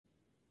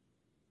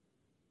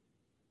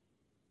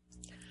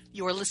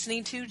You are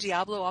listening to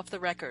Diablo Off the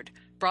Record,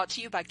 brought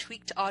to you by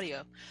Tweaked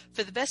Audio.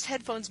 For the best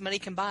headphones money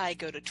can buy,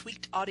 go to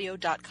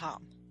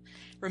tweakedaudio.com.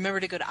 Remember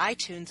to go to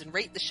iTunes and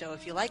rate the show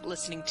if you like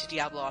listening to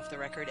Diablo Off the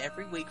Record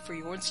every week for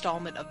your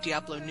installment of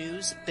Diablo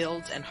news,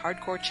 builds, and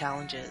hardcore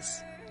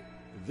challenges.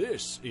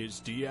 This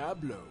is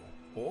Diablo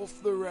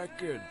Off the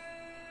Record.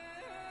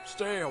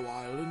 Stay a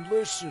while and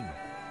listen.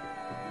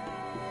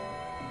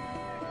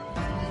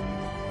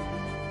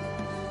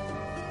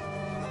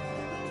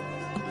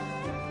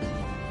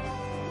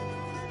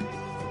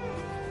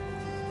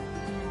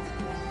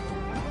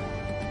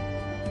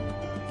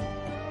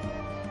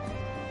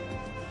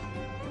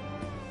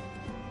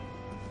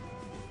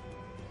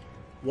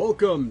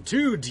 Welcome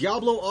to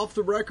Diablo Off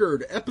the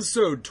Record,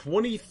 episode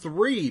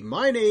 23.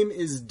 My name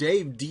is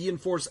Dave Dien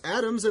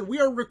Adams, and we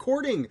are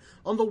recording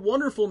on the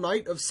wonderful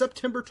night of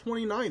September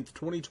 29th,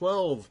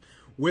 2012.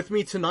 With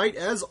me tonight,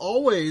 as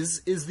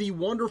always, is the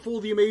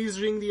wonderful, the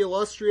amazing, the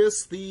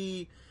illustrious,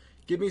 the...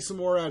 Give me some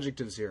more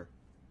adjectives here.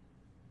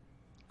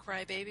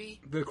 Crybaby?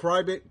 The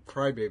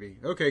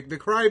crybaby. Okay, the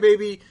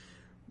crybaby,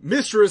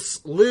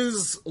 Mistress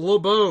Liz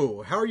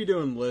LeBeau. How are you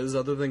doing, Liz,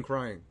 other than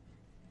crying?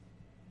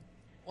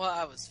 Well,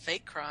 I was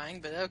fake crying,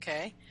 but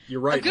okay.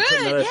 You're right. I'm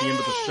putting that at the end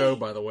of the show,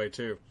 by the way,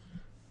 too.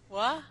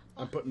 What?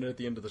 I'm putting it at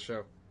the end of the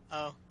show.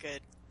 Oh,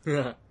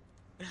 good.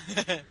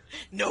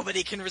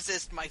 Nobody can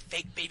resist my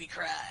fake baby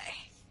cry.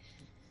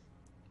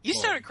 You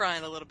started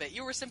crying a little bit.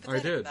 You were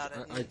sympathetic about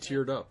it. I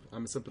teared up.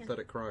 I'm a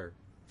sympathetic crier.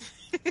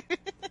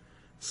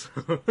 So,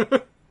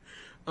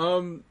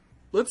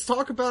 let's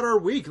talk about our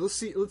week.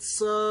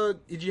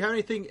 Did you have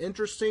anything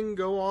interesting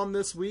go on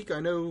this week?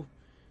 I know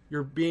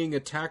you're being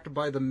attacked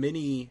by the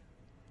mini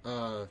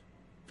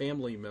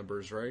family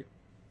members, right?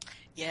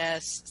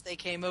 Yes, they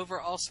came over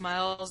all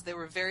smiles. They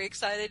were very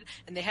excited,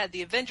 and they had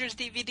the Avengers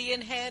DVD in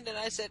hand, and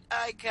I said,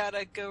 I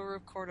gotta go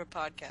record a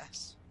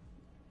podcast.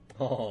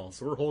 Oh,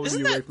 so we're holding Isn't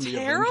you away that from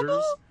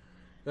terrible?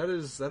 the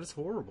Avengers? That is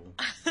horrible.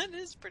 That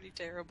is pretty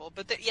terrible.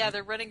 But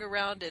they're running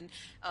around and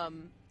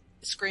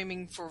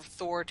screaming for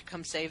Thor to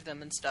come save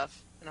them and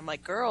stuff. And I'm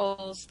like,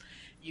 girls,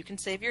 you can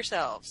save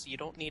yourselves. You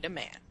don't need a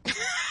man.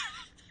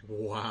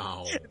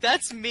 Wow.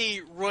 That's me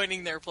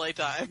ruining their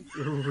playtime.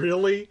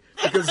 Really?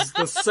 Because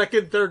the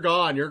second they're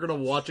gone, you're going to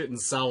watch it and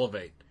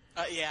salivate.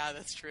 Yeah,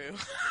 that's true.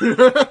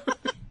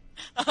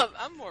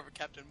 I'm more of a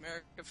Captain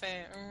America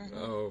fan.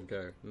 Oh,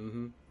 okay.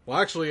 Mm-hmm. Well,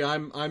 actually,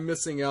 I'm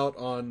missing out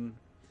on...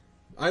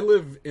 I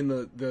live in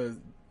the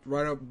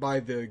right up by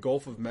the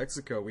Gulf of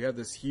Mexico. We have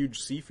this huge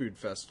seafood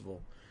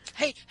festival.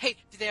 Hey,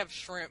 do they have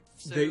shrimp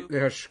soup? They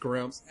have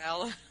shrimp.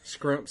 Salad?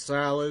 Shrimp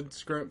salad,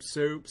 shrimp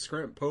soup,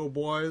 shrimp po'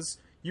 boys.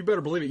 You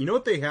better believe it. You know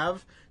what they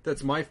have?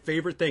 That's my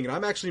favorite thing. And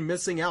I'm actually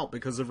missing out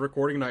because of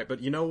recording night.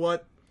 But you know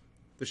what?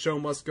 The show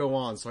must go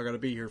on, so I gotta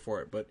be here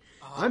for it. But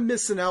I'm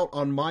missing out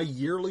on my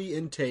yearly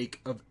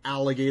intake of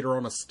alligator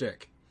on a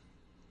stick.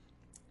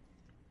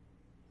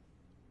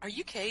 Are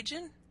you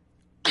Cajun?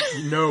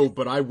 No,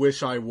 but I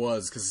wish I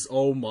was, because,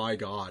 oh my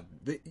god.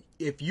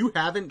 If you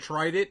haven't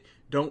tried it,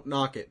 don't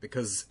knock it,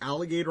 because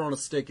alligator on a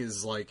stick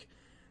is, like,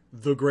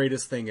 the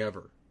greatest thing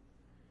ever.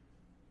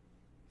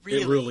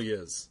 Really? It really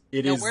is.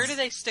 Now, where do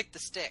they stick the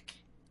stick?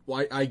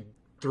 Why, I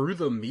threw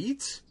the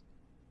meat?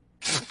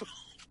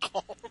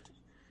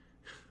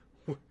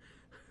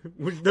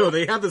 No,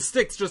 they have the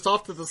sticks just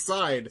off to the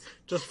side,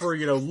 just for,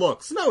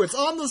 looks. No, it's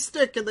on the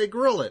stick and they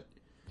grill it.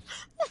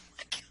 Oh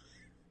my god.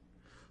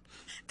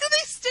 Do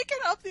they stick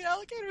it up the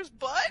alligator's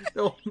butt?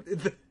 No,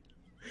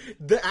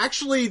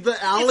 the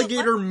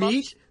alligator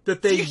meat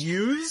that they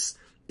use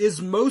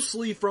is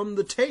mostly from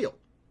the tail.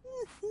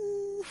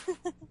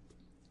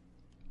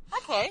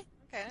 Okay,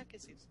 I can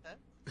see that.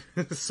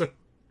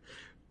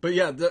 But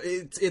yeah,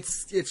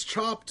 it's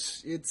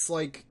chopped. It's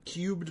like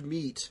cubed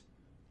meat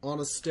on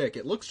a stick.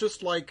 It looks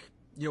just like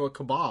a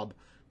kebab,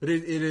 but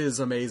it is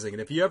amazing.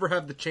 And if you ever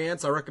have the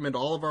chance, I recommend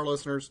all of our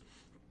listeners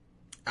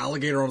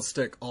alligator on a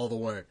stick all the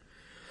way.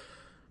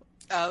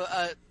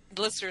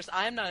 Listeners,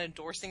 I am not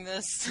endorsing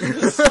this.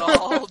 This is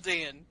all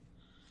Dien.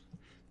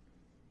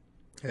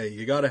 Hey,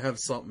 you got to have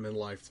something in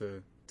life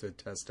to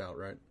test out,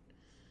 right?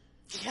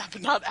 Yeah,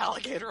 but not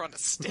alligator on a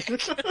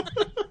stick.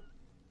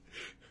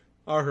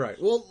 All right.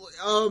 Well,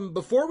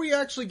 before we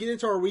actually get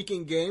into our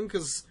weekend game,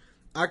 because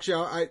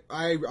actually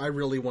I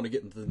really want to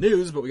get into the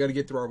news, but we got to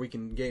get through our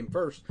weekend game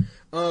first.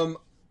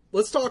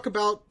 Let's talk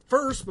about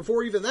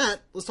before even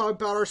that, let's talk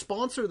about our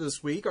sponsor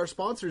this week. Our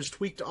sponsor is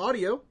Tweaked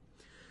Audio.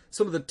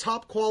 Some of the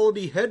top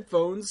quality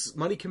headphones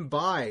money can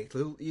buy.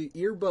 Little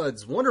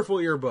earbuds, wonderful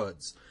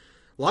earbuds.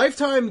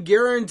 Lifetime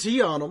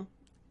guarantee on them.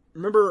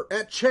 Remember,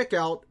 at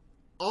checkout,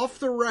 Off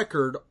the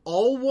Record,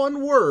 all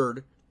one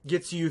word,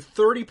 gets you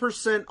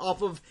 30%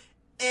 off of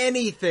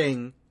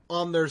anything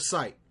on their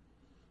site.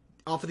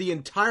 Off of the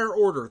entire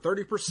order,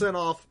 30%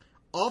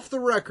 off the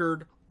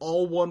Record,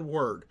 all one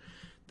word.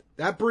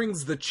 That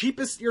brings the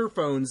cheapest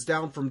earphones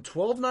down from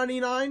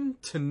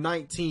 $12.99 to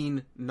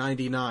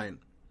 $19.99.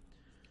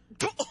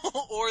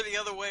 Or the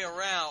other way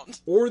around.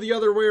 Or the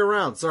other way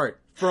around, sorry.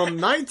 From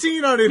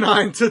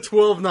 $19.99 to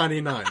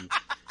 $12.99.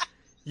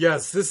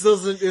 Yes, this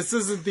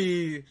isn't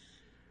the...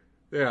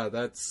 Yeah,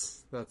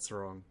 that's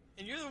wrong.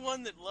 And you're the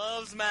one that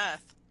loves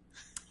math.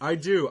 I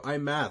do. I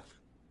math.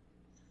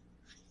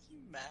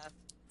 Math.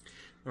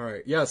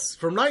 Alright, yes.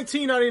 From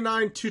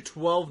 1999 to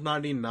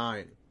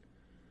 12.99.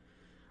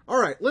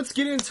 Alright, let's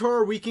get into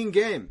our week in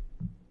game.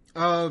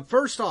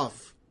 First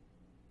off,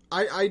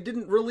 I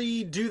didn't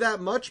really do that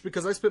much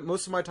because I spent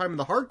most of my time in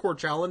the hardcore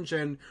challenge,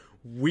 and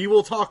we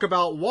will talk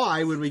about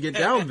why when we get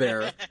down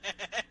there.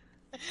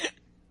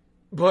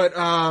 But,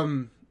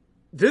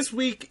 this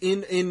week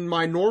in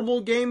my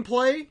normal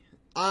gameplay,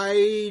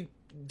 I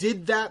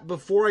did that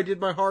before I did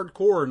my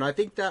hardcore, and I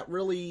think that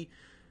really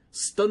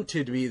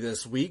stunted me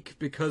this week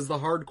because the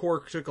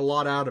hardcore took a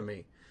lot out of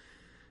me.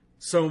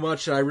 So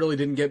much that I really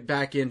didn't get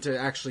back into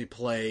actually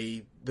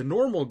play the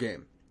normal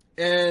game.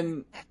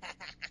 And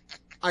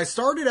I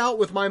started out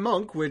with my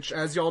monk, which,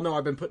 as y'all know,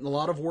 I've been putting a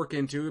lot of work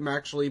into. I'm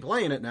actually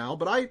playing it now,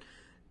 but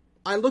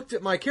I looked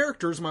at my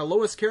characters. My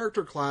lowest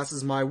character class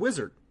is my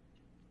wizard.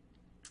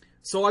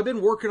 So I've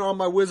been working on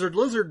my wizard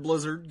lizard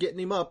blizzard, getting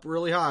him up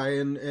really high,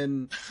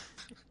 and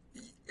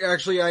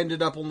actually I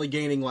ended up only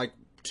gaining like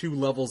 2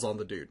 levels on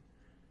the dude.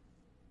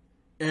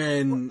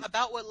 And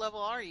about what level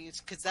are you?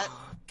 Because that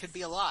could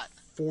be a lot.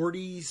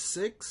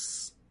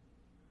 46.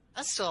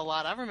 That's still a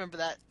lot. I remember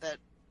that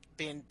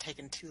being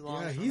taken too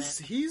long. Yeah,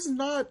 he's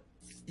not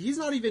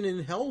even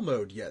in hell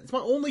mode yet. It's my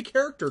only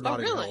character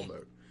not in hell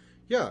mode.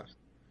 Yeah.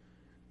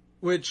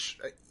 Which,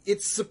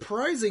 it's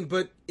surprising,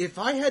 but if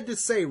I had to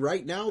say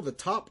right now, the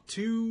top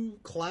 2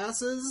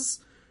 classes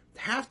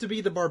have to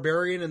be the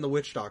Barbarian and the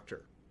Witch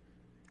Doctor.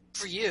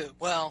 For you,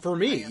 well... For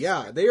me,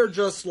 yeah. They are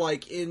just,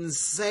 like,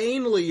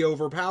 insanely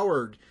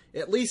overpowered.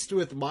 At least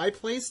with my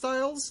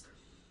playstyles,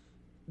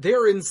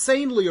 they're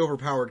insanely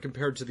overpowered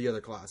compared to the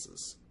other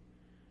classes.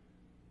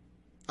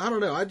 I don't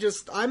know,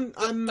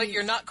 I'm... But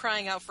you're not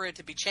crying out for it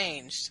to be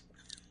changed.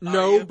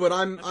 No, but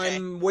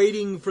I'm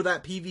waiting for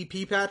that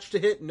PvP patch to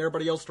hit and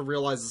everybody else to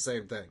realize the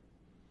same thing.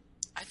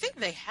 I think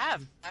they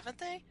have, haven't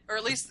they? Or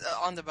at least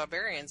on the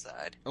Barbarian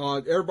side.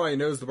 Everybody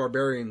knows the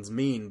Barbarian's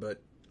mean,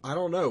 but I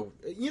don't know.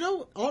 You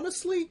know,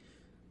 honestly,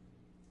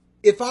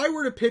 if I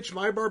were to pitch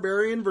my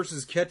Barbarian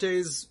versus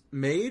Kete's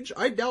Mage,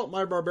 I doubt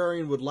my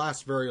Barbarian would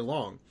last very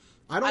long.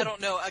 I don't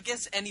know.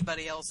 Against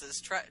anybody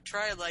else's.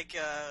 Try like,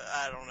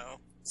 I don't know,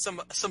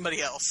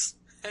 somebody else.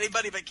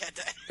 Anybody but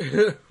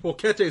Kete. Well,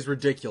 Kete's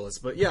ridiculous,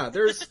 but yeah,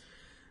 there's...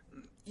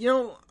 You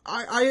know,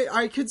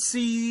 I could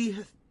see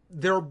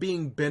there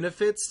being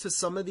benefits to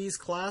some of these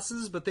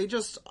classes, but they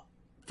just...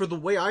 For the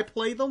way I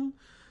play them,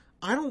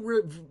 I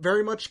don't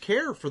very much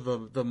care for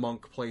the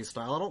monk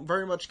playstyle. I don't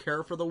very much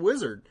care for the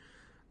wizard.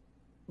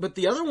 But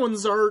the other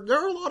ones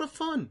they're a lot of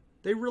fun.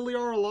 They really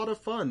are a lot of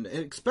fun.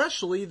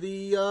 Especially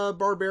the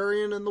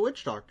Barbarian and the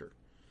Witch Doctor.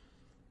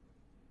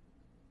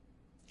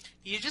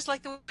 You just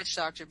like the Witch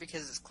Doctor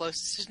because it's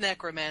closest to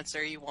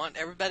Necromancer. You want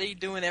everybody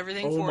doing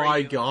everything for you. Oh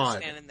my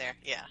god. Standing there,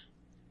 yeah.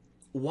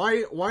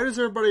 Why does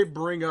everybody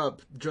bring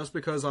up, just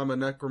because I'm a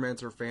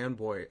Necromancer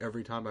fanboy,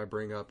 every time I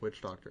bring up Witch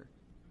Doctor?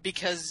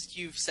 Because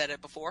you've said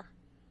it before.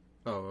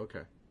 Oh,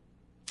 okay.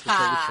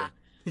 Ha!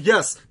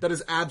 Yes, that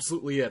is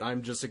absolutely it.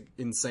 I'm just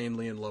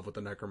insanely in love with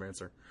the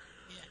Necromancer.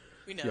 Yeah,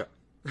 we know.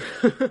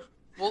 Yeah.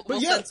 We'll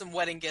send some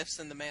wedding gifts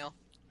in the mail.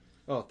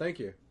 Oh, thank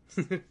you.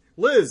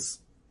 Liz!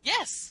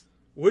 Yes!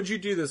 What'd you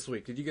do this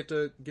week? Did you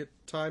get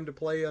time to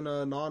play on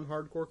a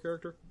non-hardcore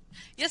character?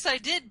 Yes, I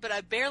did, but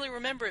I barely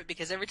remember it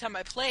because every time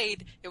I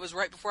played, it was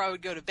right before I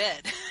would go to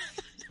bed.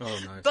 Oh,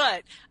 nice.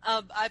 But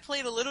I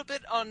played a little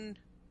bit on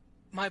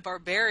my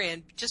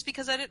Barbarian just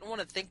because I didn't want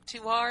to think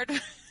too hard.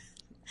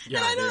 Yeah,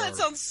 and I know that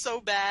sounds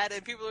so bad,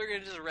 and people are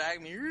going to just rag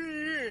me.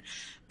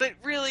 But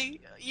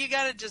really, you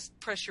got to just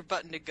press your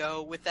button to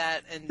go with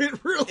that. And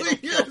it really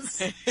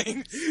is.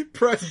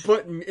 Press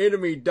button,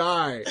 enemy,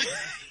 die.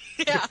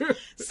 Yeah.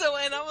 So,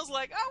 and I was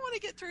like, I want to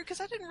get through because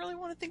I didn't really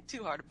want to think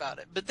too hard about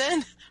it. But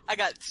then I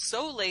got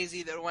so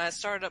lazy that when I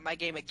started up my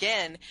game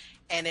again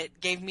and it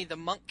gave me the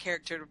monk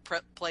character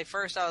to play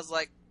first, I was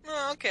like,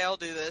 oh, okay, I'll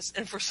do this.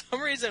 And for some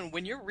reason,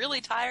 when you're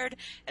really tired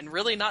and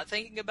really not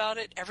thinking about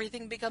it,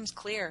 everything becomes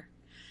clear.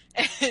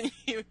 And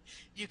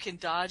you can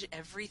dodge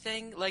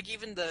everything. Like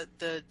even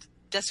the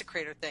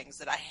desecrator things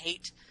that I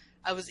hate,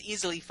 I was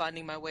easily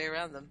finding my way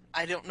around them.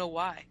 I don't know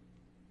why.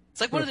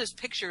 It's like one of those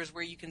pictures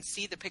where you can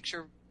see the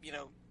picture, you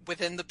know,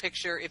 within the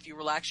picture if you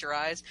relax your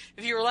eyes.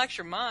 If you relax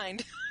your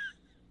mind...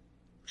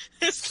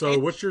 So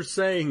what you're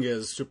saying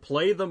is, to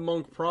play the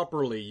monk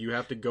properly, you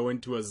have to go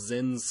into a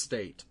Zen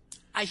state.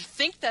 I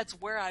think that's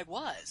where I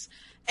was.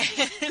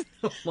 And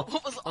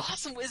what was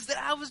awesome was that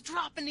I was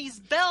dropping these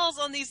bells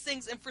on these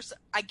things, and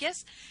I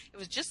guess it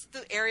was just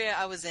the area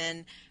I was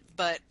in,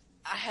 but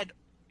I had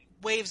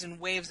waves and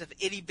waves of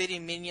itty-bitty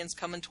minions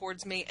coming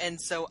towards me, and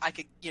so I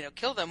could, you know,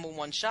 kill them with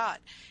one shot.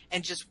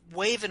 And just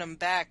waving them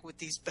back with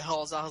these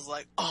bells, I was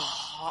like,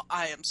 oh,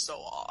 I am so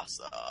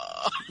awesome.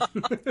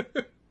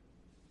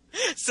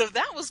 So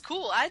that was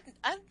cool. I'd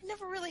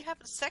never really had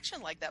a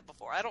section like that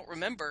before. I don't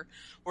remember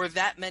where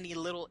that many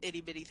little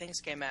itty bitty things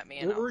came at me.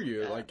 And What were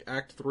you, like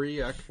Act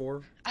 3, Act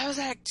 4? I was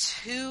Act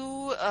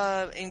 2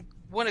 in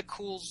one of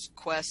Cool's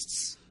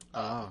quests.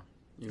 One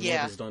of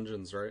his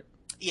dungeons, right?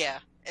 Yeah,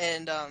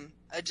 and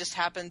it just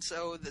happened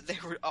so that they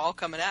were all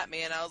coming at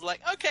me, and I was like,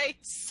 okay,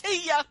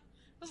 see ya! I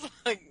was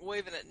like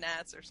waving at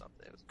gnats or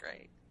something. It was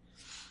great.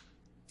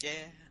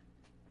 Yeah.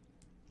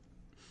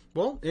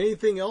 Well,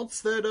 anything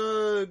else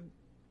that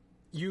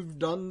you've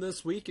done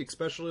this week,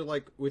 especially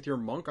like with your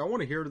monk? I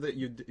want to hear that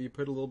you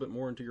put a little bit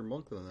more into your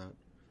monk than that.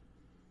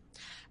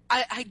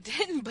 I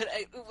didn't, but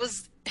it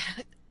was...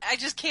 I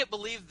just can't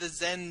believe the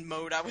Zen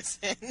mode I was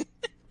in.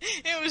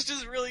 It was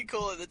just really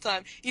cool at the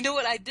time. You know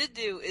what I did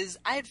do is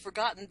I had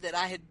forgotten that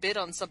I had bid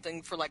on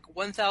something for like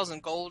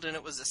 1,000 gold and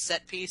it was a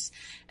set piece,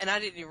 and I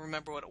didn't even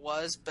remember what it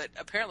was, but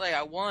apparently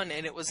I won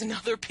and it was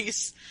another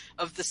piece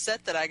of the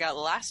set that I got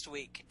last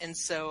week. And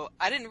so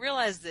I didn't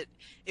realize that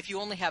if you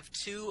only have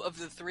 2 of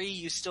the 3,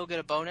 you still get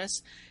a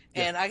bonus.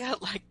 Yeah. And I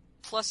got like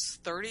plus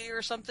 30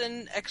 or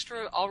something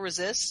extra all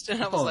resist,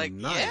 and I was like,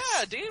 nice.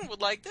 Yeah, Dien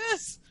would like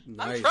this.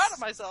 Nice. I'm proud of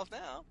myself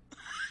now.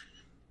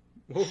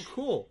 Well,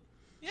 cool.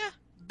 Yeah.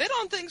 Bid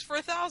on things for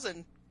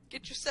 1,000.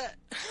 Get your set.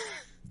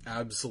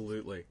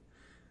 Absolutely.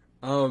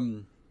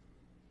 Other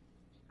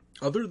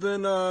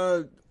than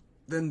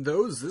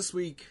those this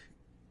week,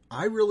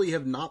 I really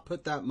have not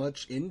put that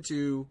much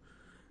into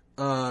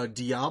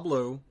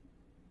Diablo.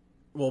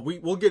 Well,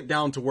 we'll get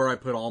down to where I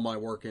put all my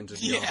work into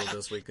Diablo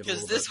this week.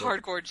 Because this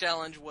hardcore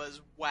challenge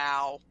was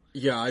wow.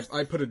 Yeah,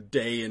 I put a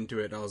day into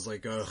it, and I was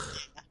like, ugh.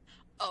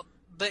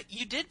 But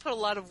you did put a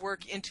lot of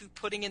work into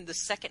putting in the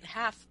second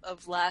half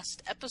of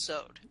last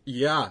episode.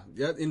 Yeah.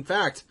 In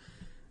fact,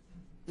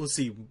 let's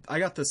see. I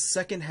got the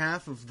second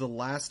half of the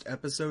last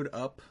episode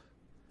up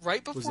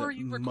right before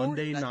you recorded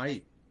Monday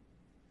night.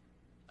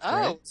 Oh,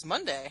 right? It's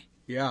Monday.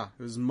 Yeah,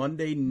 it was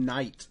Monday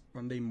night.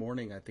 Monday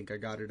morning, I think I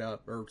got it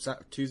up, or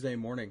Tuesday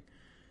morning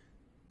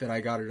that I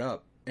got it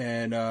up,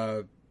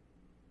 and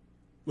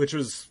which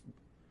was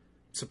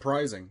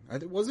surprising.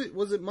 Was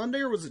it Monday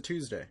or was it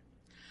Tuesday?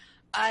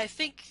 I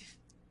think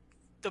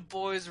the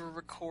boys were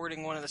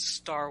recording one of the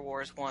Star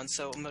Wars ones,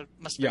 so it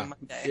must be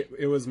Monday.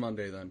 It was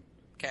Monday then.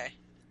 Okay.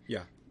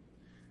 Yeah.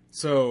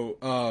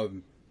 So,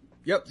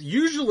 yep.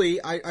 Usually,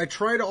 I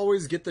try to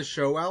always get the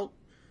show out,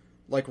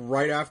 like,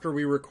 right after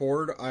we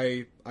record.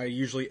 I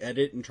usually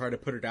edit and try to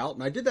put it out,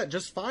 and I did that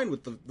just fine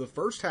with the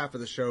first half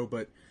of the show,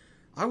 but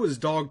I was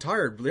dog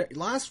tired.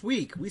 Last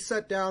week, we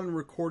sat down and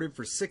recorded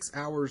for 6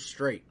 hours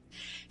straight.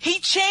 He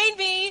chained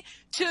me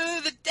to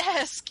the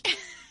desk.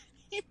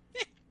 He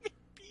made me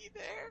be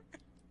there.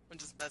 I'm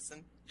just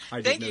messing.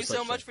 Thank you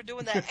so much for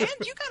doing that. And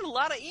you got a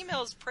lot of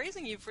emails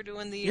praising you for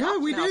doing the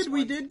auction we house did. one.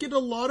 We did get a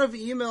lot of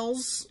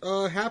emails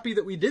happy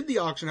that we did the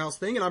auction house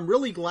thing, and I'm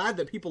really glad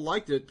that people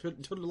liked it.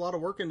 Put a lot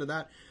of work into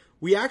that.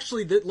 We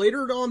actually,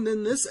 later on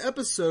in this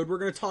episode, we're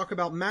going to talk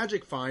about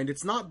Magic Find.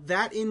 It's not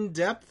that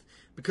in-depth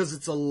because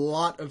it's a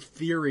lot of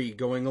theory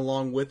going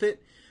along with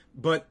it,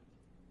 but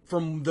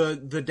from the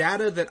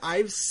data that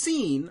I've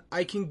seen,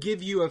 I can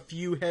give you a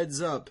few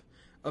heads up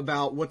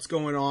about what's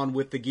going on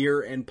with the gear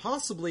and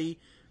possibly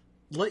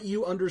let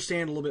you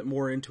understand a little bit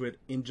more into it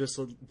in just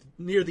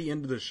near the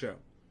end of the show.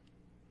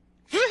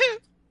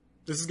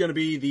 This is going to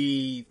be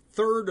the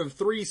third of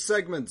 3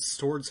 segments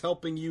towards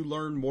helping you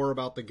learn more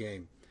about the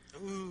game.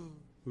 Ooh.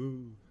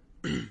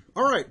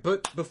 All right,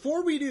 but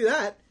before we do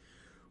that,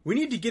 we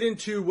need to get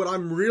into what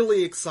I'm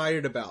really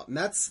excited about, and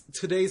that's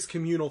today's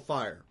communal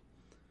fire.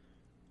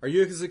 Are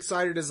you as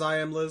excited as I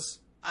am, Liz?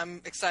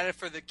 I'm excited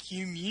for the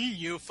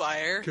communal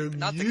fire,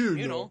 not the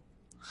communal.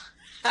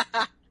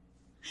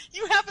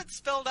 You have it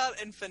spelled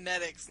out in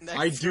phonetics.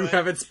 I do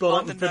have it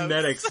spelled out in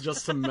phonetics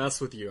just to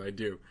mess with you. I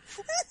do.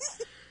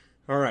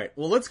 All right.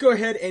 Well, let's go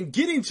ahead and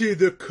get into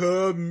the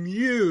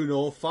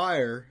communal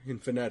fire in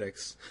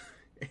phonetics,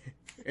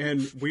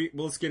 and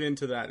let's get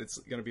into that. It's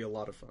going to be a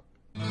lot of fun.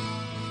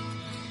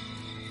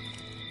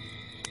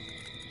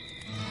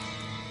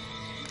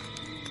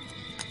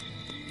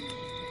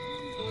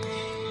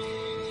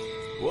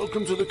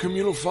 Welcome to the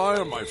communal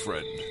fire, my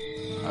friend.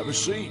 Have a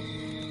seat.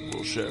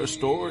 We'll share a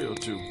story or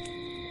two.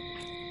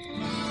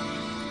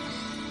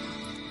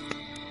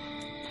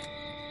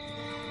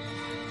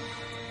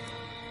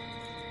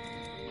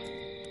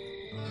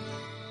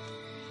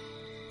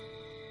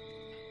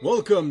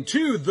 Welcome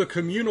to the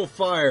Communal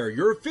Fire,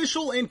 your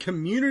official and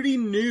community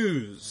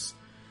news.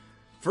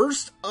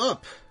 First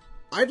up,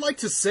 I'd like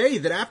to say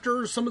that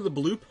after some of the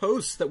blue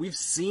posts that we've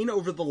seen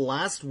over the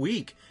last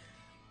week,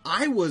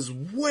 I was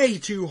way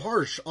too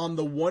harsh on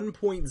the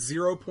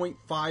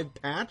 1.0.5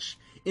 patch.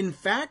 In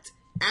fact,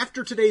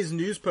 after today's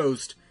news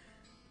post,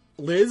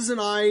 Liz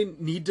and I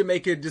need to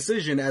make a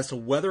decision as to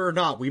whether or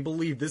not we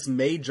believe this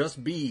may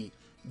just be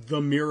the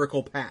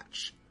miracle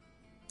patch.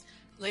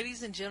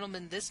 Ladies and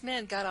gentlemen, this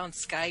man got on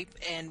Skype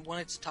and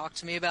wanted to talk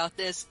to me about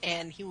this,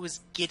 and he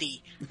was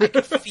giddy. I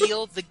could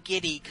feel the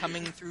giddy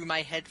coming through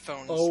my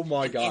headphones. Oh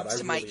my God,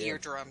 into my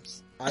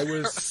eardrums. I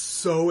was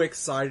so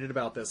excited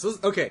about this.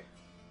 Okay,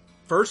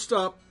 First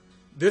up,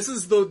 this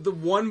is the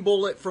one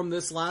bullet from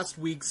this last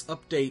week's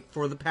update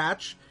for the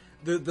patch.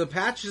 The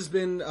patch has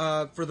been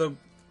on the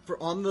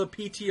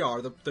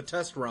PTR, the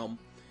test realm,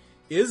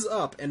 is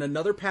up, and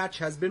another patch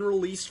has been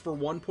released for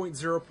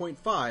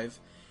 1.0.5.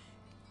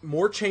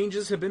 More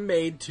changes have been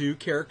made to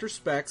character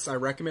specs. I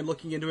recommend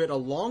looking into it,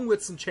 along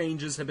with some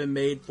changes have been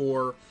made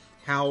for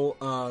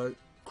how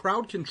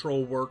crowd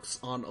control works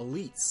on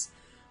elites.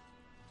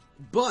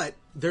 But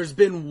there's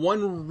been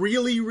one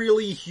really,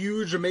 really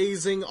huge,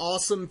 amazing,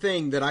 awesome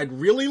thing that I'd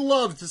really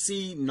love to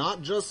see,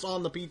 not just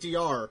on the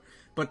PTR,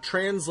 but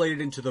translated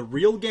into the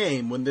real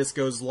game when this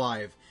goes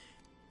live.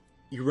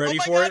 You ready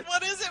for it?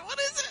 What is it? What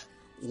is it?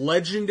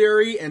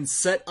 Legendary and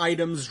set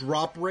items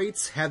drop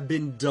rates have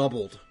been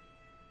doubled.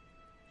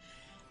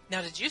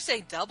 Now, did you say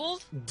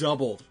doubled?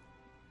 Doubled.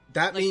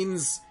 That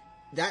means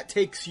that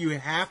takes you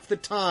half the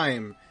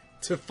time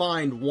to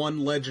find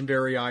one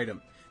legendary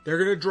item. They're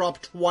going to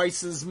drop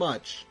twice as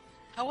much.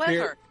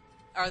 However,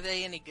 are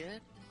they any good?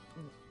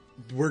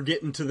 We're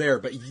getting to there,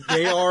 but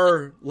they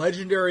are...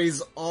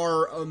 legendaries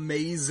are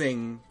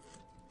amazing,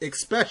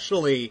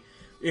 especially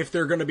if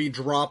they're going to be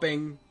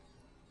dropping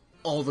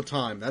all the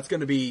time. That's going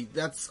to be...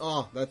 that's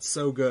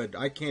so good.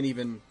 I can't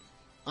even...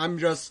 I'm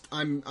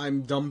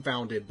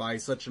dumbfounded by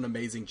such an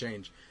amazing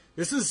change.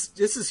 This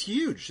is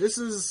huge. This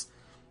is...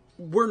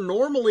 where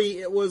normally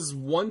it was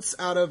once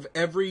out of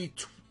every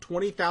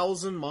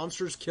 20,000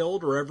 monsters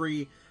killed, or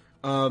every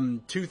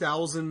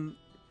 2,000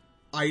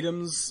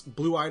 items,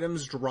 blue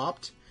items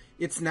dropped.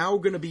 It's now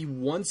going to be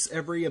once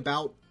every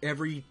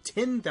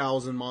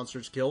 10,000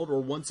 monsters killed, or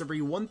once every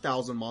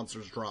 1,000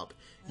 monsters drop.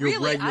 You're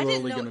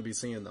regularly going to be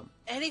seeing them.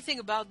 Anything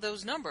about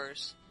those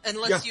numbers,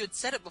 unless you had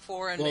said it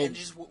before and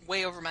just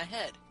way over my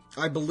head.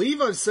 I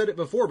believe I've said it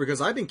before, because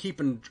I've been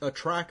keeping a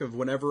track of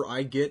whenever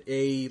I get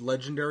a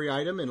legendary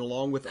item, and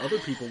along with other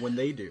people when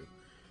they do.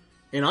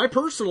 And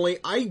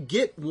I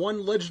get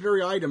one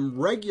legendary item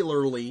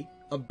regularly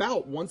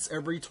about once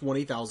every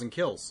 20,000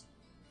 kills.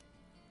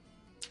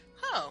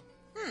 Oh.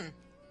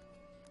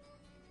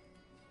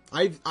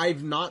 I've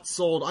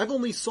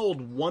only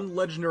sold one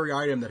legendary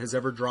item that has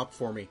ever dropped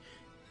for me.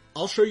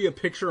 I'll show you a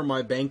picture of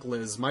my bank,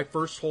 Liz. My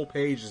first whole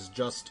page is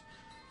just...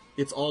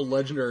 it's all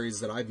legendaries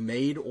that I've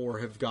made or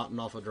have gotten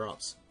off of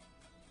drops.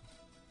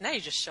 Now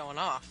you're just showing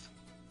off.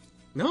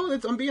 No,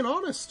 I'm being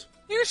honest.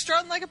 You're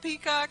strutting like a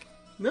peacock.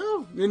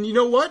 No, and you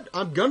know what?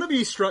 I'm gonna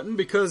be strutting,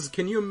 because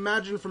can you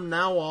imagine from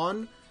now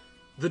on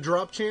the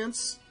drop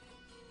chance?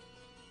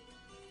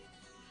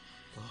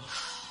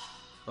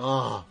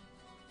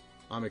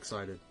 I'm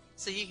excited.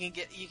 So you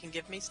can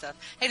give me stuff.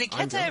 Hey, did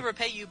Kenta ever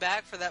pay you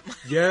back for that money?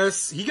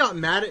 Yes, he got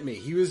mad at me.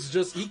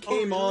 He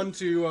came on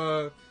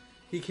to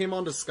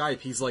Skype.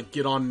 He's like,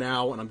 "Get on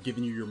now, and I'm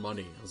giving you your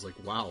money." I was like,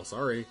 "Wow,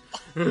 sorry."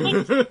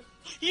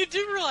 You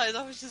do realize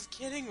I was just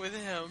kidding with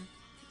him.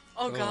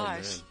 Oh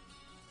gosh. Man.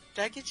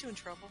 Did I get you in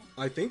trouble?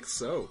 I think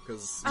so,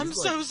 because I'm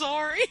so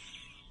sorry.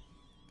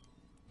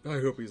 I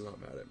hope he's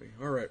not mad at me.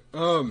 Alright,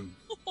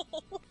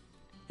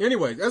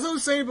 anyway, as I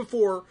was saying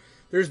before,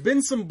 there's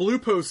been some blue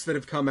posts that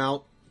have come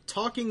out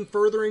talking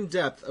further in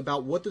depth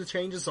about what the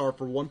changes are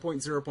for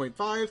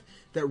 1.0.5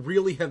 that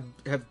really have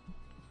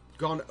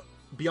gone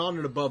beyond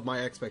and above my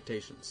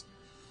expectations.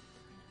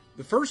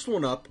 The first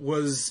one up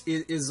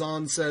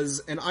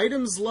says, an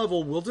item's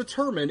level will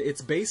determine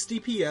its base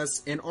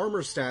DPS and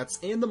armor stats,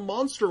 and the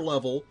monster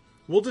level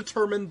will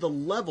determine the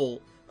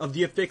level of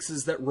the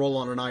affixes that roll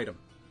on an item.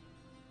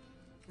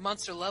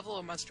 Monster level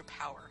or monster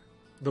power?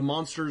 The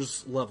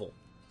monster's level.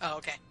 Oh,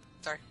 okay.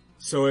 Sorry.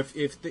 So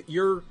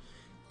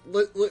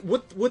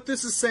what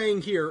this is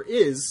saying here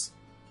is,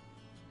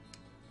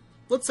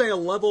 let's say a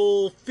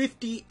level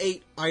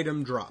 58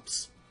 item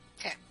drops.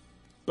 Okay.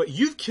 But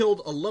you've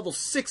killed a level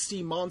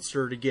 60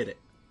 monster to get it.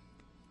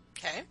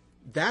 Okay.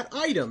 That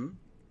item,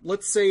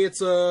 let's say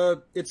it's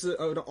an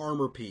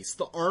armor piece.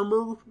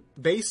 The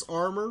base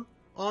armor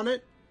on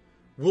it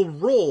will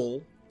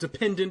roll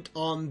dependent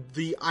on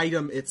the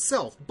item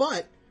itself.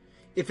 But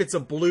if it's a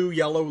blue,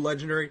 yellow,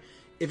 legendary,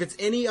 if it's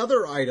any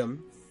other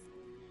item,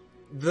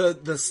 the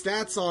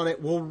stats on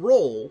it will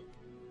roll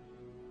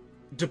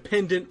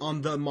dependent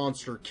on the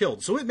monster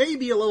killed. So it may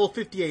be a level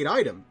 58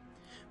 item,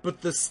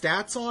 but the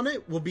stats on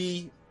it will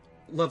be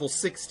level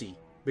 60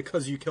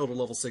 because you killed a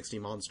level 60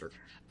 monster.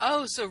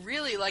 Oh, so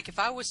really, like, if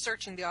I was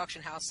searching the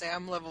auction house, say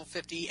I'm level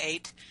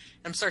 58,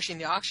 and I'm searching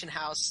the auction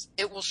house,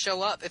 it will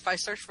show up. If I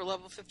search for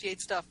level 58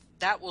 stuff,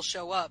 that will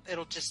show up.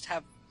 It'll just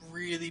have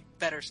really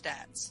better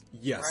stats.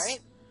 Yes. Right?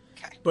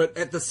 Okay. But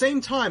at the same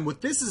time,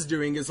 what this is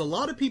doing is a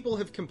lot of people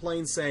have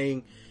complained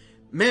saying,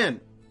 man,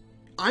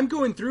 I'm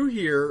going through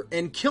here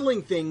and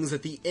killing things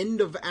at the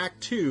end of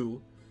Act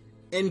 2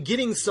 and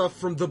getting stuff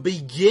from the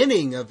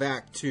beginning of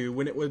Act 2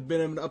 when it would have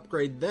been an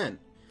upgrade then.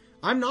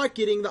 I'm not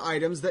getting the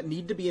items that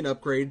need to be an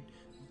upgrade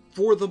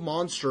for the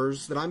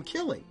monsters that I'm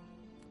killing.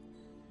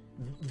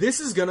 This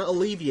is going to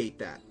alleviate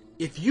that.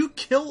 If you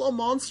kill a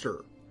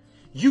monster,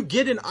 you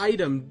get an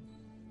item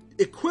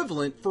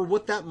equivalent for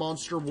what that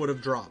monster would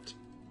have dropped.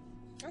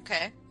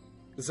 Okay.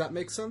 Does that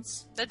make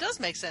sense? That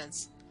does make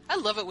sense. I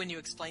love it when you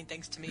explain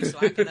things to me so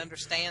I can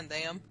understand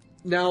them.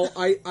 Now,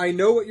 I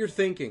know what you're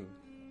thinking,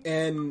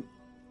 and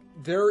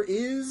there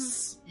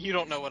is... You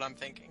don't know what I'm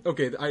thinking.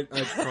 Okay, I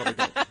probably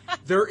don't.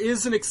 There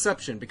is an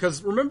exception,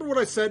 because remember what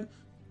I said?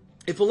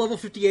 If a level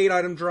 58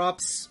 item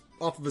drops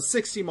off of a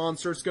 60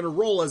 monster, it's going to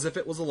roll as if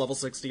it was a level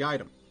 60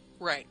 item.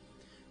 Right.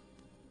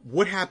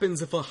 What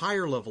happens if a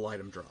higher level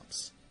item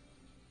drops?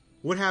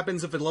 What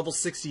happens if a level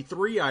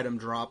 63 item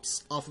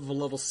drops off of a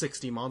level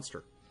 60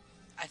 monster?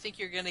 I think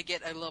you're going to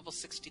get a level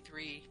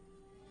 63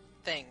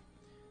 thing.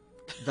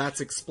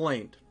 That's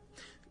explained.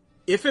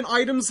 If an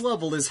item's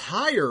level is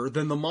higher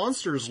than the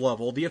monster's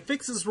level, the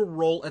affixes will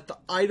roll at the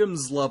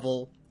item's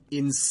level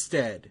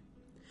instead.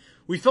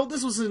 We felt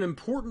this was an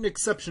important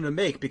exception to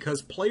make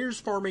because players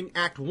farming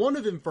Act 1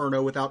 of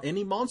Inferno without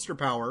any monster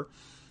power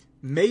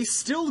may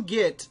still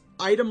get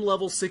item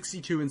level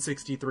 62 and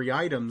 63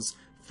 items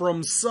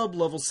from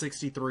sub-level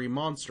 63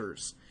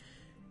 monsters.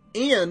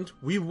 And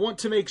we want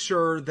to make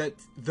sure that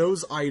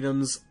those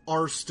items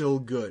are still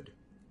good.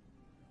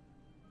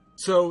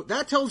 So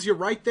that tells you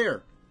right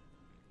there,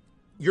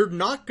 you're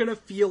not going to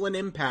feel an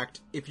impact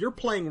if you're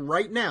playing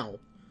right now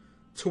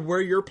to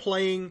where you're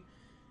playing,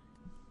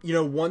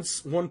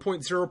 once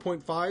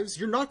 1.0.5s,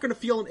 you're not going to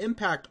feel an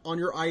impact on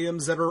your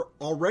items that are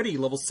already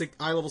level 6,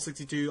 I level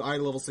 62, I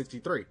level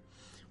 63.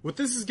 What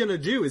this is going to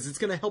do is it's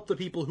going to help the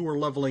people who are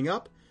leveling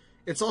up.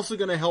 It's also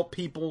going to help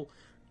people,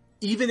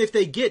 even if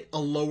they get a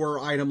lower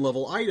item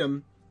level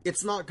item,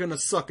 it's not going to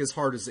suck as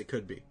hard as it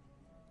could be.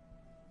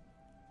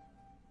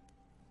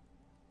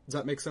 Does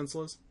that make sense,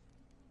 Liz?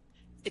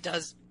 It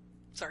does.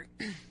 Sorry.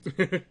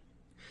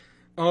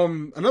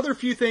 Another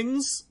few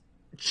things.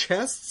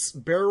 Chests,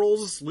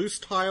 barrels, loose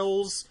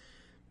tiles,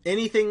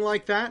 anything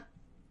like that,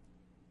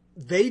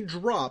 they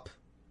drop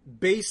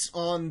based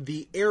on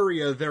the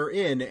area they're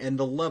in and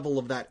the level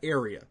of that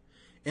area.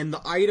 And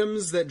the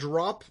items that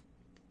drop,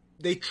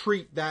 they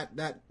treat that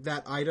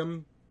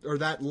item or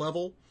that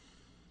level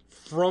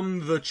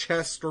from the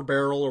chest or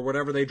barrel or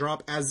whatever they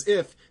drop as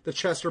if the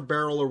chest or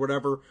barrel or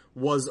whatever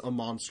was a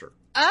monster.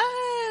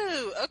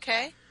 Oh,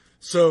 okay.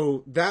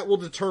 So that will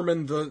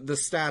determine the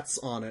stats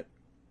on it.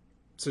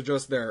 So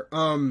just there.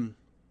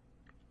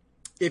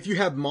 If you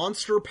have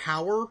monster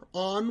power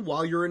on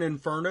while you're in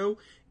Inferno,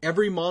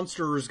 every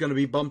monster is going to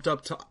be bumped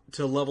up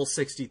to level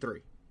 63.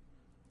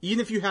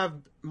 Even if you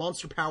have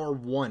monster power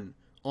 1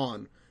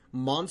 on,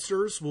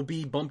 monsters will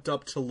be bumped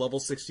up to level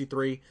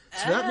 63.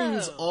 So that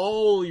means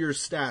all your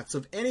stats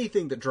of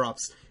anything that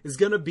drops is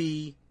going to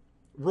be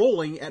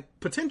rolling at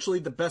potentially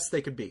the best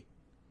they could be.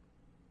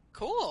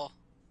 Cool.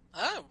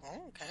 Oh,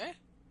 okay.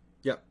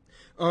 Yep.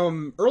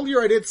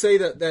 Earlier I did say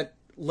that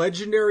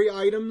legendary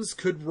items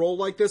could roll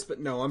like this, but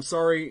no, I'm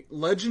sorry.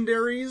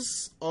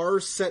 Legendaries are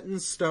set in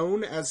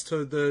stone as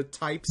to the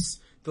types,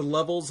 the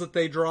levels that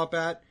they drop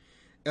at,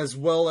 as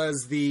well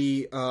as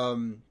the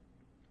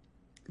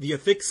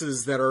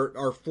affixes that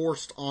are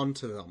forced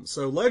onto them.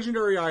 So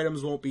legendary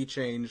items won't be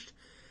changed.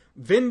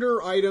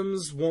 Vendor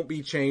items won't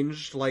be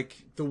changed,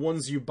 like the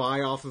ones you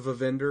buy off of a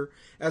vendor,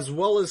 as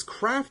well as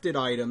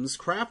crafted items.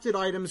 Crafted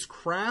items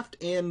craft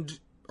and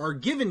are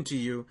given to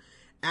you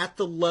at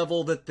the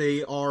level that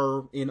they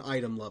are in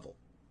item level.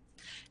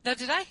 Now,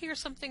 did I hear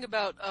something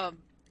about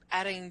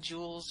adding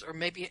jewels, or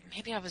maybe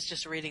I was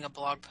just reading a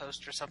blog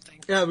post or something?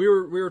 Yeah, we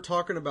were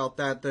talking about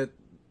that that's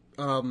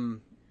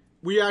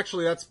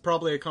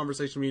probably a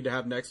conversation we need to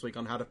have next week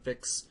on how to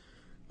fix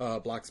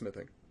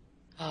blacksmithing.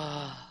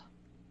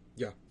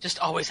 Yeah. Just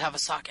always have a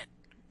socket.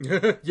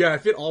 Yeah,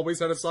 if it always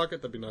had a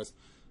socket, that'd be nice.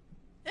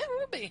 It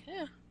would be,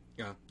 yeah.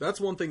 Yeah, that's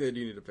one thing they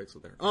do need to fix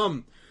with there.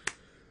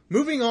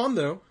 Moving on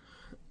though,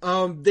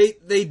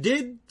 they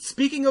did,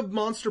 speaking of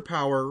monster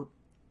power,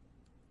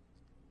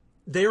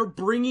 they're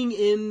bringing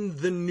in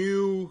the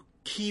new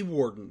key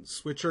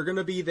wardens, which are going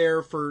to be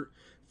there for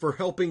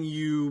helping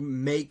you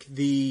make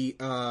the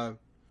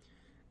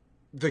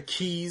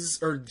keys,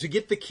 or to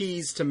get the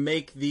keys to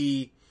make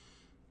the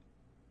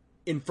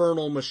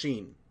infernal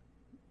machine,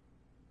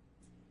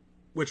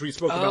 which we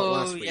spoke about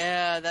last week. Oh,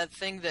 yeah, that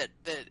thing that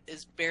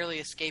is barely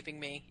escaping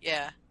me.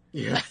 Yeah.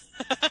 Yeah.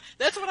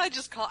 That's what I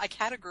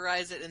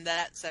categorize it in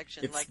that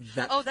section. It's like,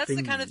 that's thing.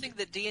 the kind of thing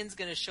that Dien's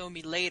going to show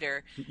me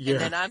later, Yeah.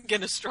 and then I'm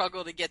going to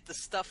struggle to get the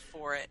stuff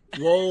for it.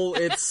 Well,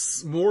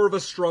 it's more of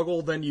a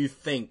struggle than you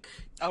think.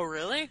 Oh,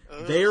 really?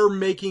 Ugh. They're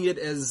making it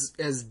as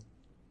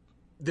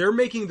they're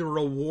making the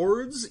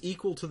rewards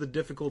equal to the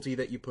difficulty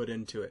that you put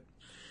into it.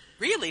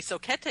 Really? So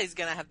Kete's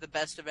going to have the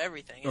best of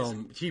everything,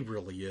 isn't he? He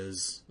really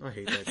is. I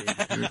hate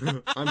that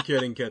dude. I'm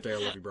kidding, Kete. I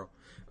love you, bro.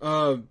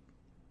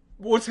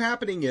 What's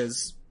happening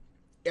is,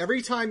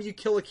 every time you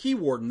kill a key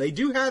warden, they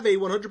do have a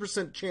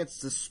 100% chance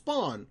to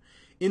spawn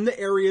in the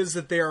areas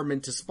that they are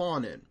meant to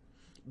spawn in.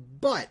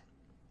 But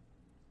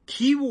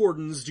key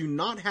wardens do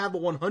not have a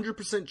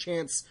 100%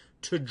 chance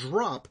to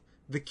drop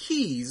the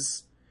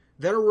keys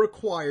that are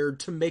required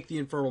to make the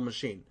infernal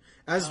machine.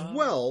 As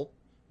well,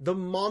 the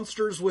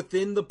monsters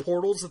within the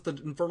portals that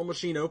the infernal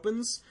machine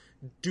opens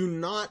do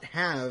not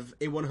have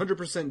a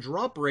 100%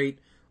 drop rate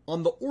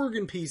on the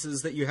organ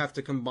pieces that you have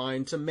to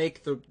combine to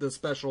make the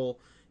special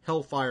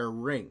Hellfire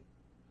Ring.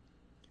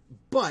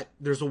 But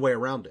there's a way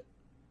around it.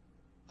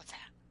 What's that?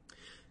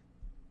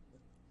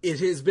 It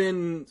has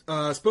been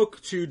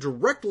spoke to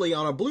directly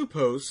on a blue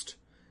post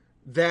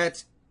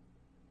that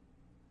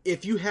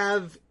if you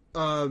have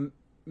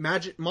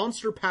magic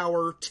monster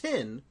power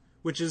 10,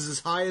 which is as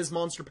high as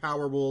monster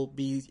power will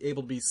be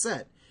able to be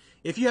set,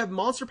 if you have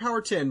monster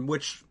power 10,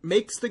 which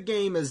makes the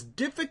game as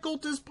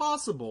difficult as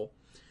possible,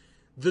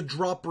 the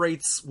drop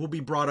rates will be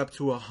brought up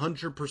to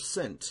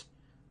 100%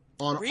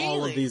 on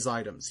all of these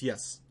items.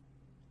 Yes.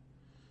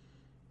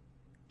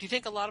 Do you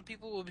think a lot of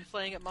people will be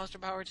playing at Monster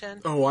Power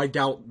 10? Oh, I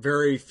doubt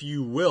very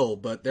few will,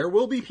 but there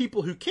will be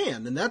people who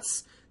can, and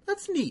that's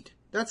neat.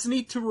 That's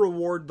neat to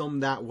reward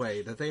them that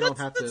way, that they don't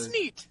have to... That's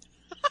neat.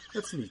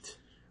 That's neat.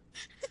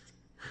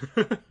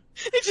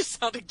 It just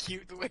sounded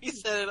cute the way you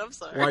said it. I'm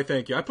sorry. Why,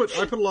 thank you. I put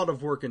a lot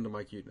of work into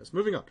my cuteness.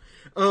 Moving on.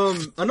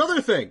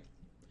 Another thing.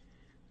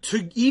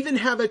 To even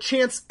have a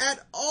chance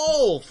at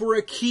all for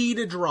a key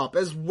to drop,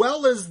 as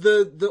well as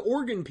the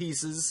organ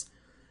pieces,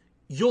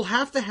 you'll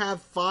have to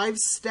have 5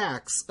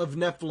 stacks of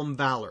Nephilim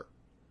Valor.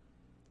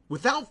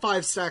 Without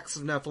 5 stacks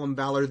of Nephilim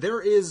Valor,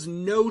 there is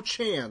no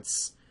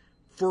chance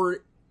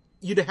for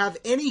you to have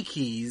any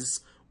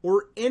keys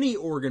or any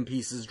organ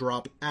pieces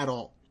drop at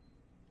all.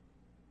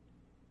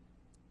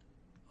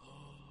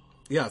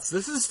 Yes,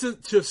 this is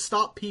to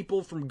stop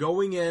people from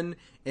going in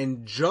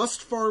and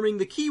just farming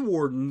the key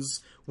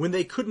wardens when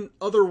they couldn't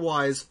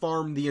otherwise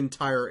farm the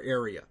entire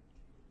area.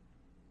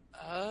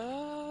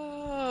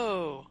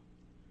 Oh.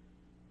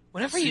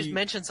 Whenever you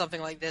mention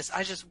something like this,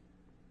 I just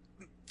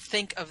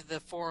think of the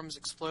forums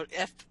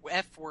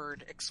F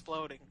word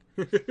exploding.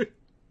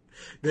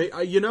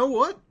 You know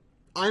what?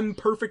 I'm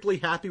perfectly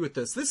happy with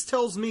this. This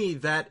tells me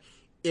that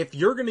if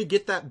you're going to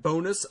get that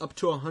bonus up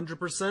to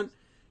 100%,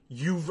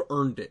 you've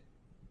earned it.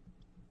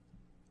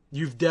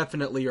 You've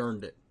definitely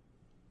earned it.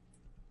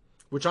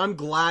 Which I'm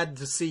glad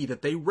to see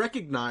that they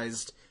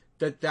recognized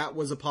that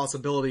was a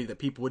possibility that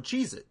people would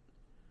cheese it.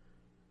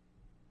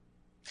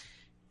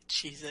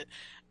 Cheese it.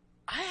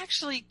 I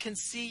actually can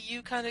see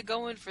you kind of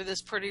going for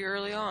this pretty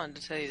early on,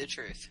 to tell you the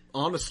truth.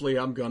 Honestly,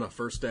 I'm gonna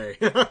first day.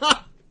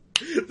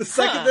 The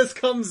second this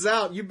comes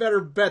out, you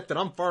better bet that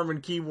I'm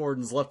farming key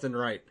wardens left and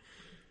right.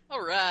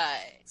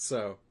 Alright.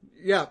 So,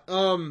 yeah,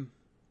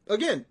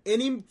 again,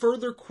 any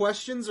further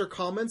questions or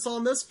comments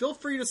on this, feel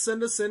free to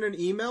send us in an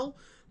email.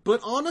 But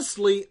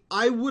honestly,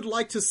 I would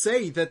like to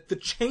say that the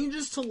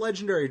changes to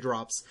legendary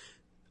drops,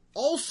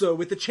 also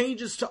with the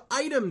changes to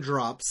item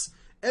drops,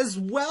 as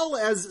well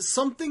as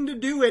something to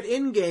do at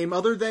in-game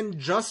other than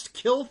just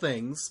kill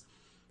things,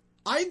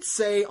 I'd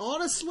say,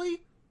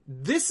 honestly,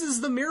 this is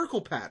the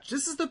miracle patch.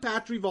 This is the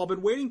patch we've all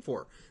been waiting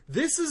for.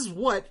 This is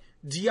what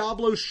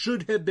Diablo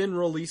should have been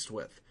released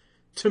with,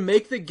 to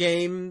make the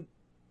game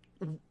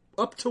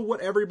up to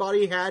what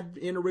everybody had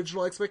in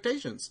original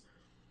expectations.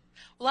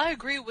 Well, I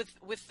agree with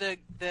the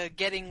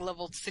getting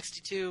level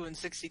 62 and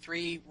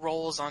 63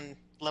 rolls on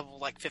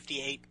level,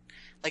 58,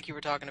 like you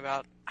were talking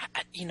about.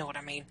 You know what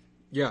I mean.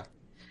 Yeah.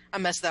 I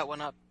messed that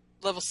one up.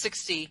 Level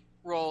 60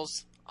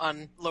 rolls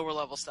on lower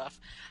level stuff.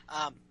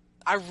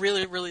 I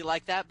really, really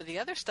like that, but the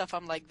other stuff,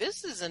 I'm like,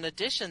 this is an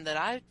addition that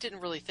I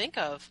didn't really think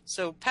of.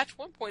 So patch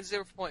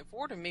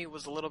 1.0.4 to me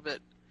was a little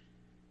bit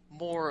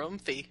more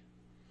oomphy.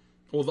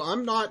 Well,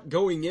 I'm not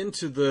going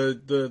into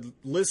the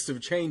list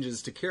of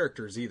changes to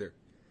characters either.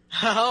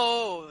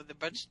 Oh, the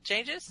bunch of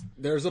changes?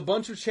 There's a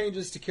bunch of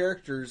changes to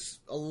characters.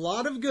 A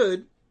lot of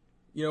good.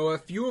 You know, a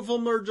few of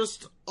them are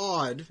just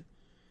odd.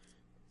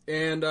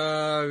 And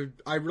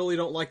I really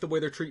don't like the way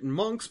they're treating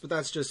monks, but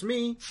that's just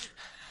me.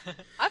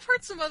 I've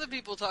heard some other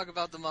people talk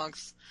about the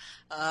monks.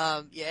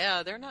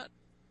 Yeah, they're not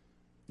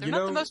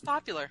the most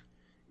popular.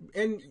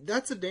 And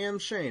that's a damn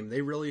shame.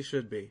 They really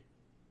should be.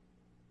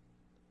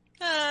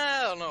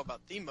 I don't know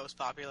about the most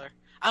popular.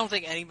 I don't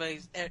think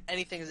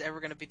anything is ever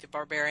going to beat the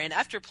barbarian.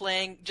 After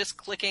playing, just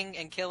clicking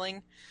and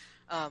killing,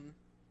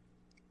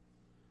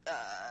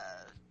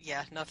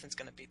 yeah, nothing's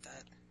going to beat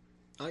that.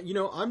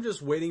 I'm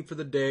just waiting for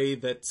the day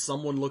that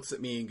someone looks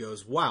at me and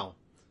goes, wow,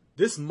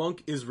 this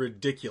monk is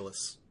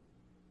ridiculous.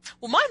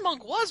 Well, my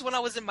monk was when I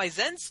was in my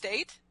Zen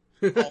state.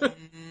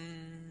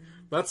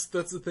 That's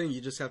the thing.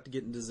 You just have to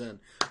get into Zen.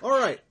 All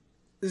right.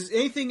 Is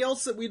anything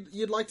else that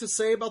you'd like to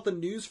say about the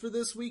news for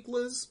this week,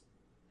 Liz?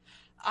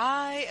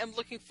 I am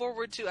looking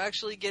forward to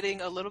actually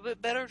getting a little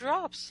bit better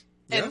drops.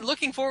 Yeah. And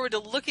looking forward to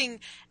looking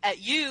at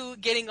you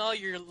getting all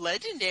your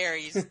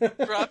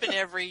legendaries dropping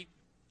every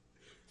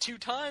 2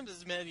 times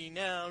as many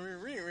now.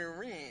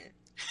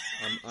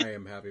 I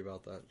am happy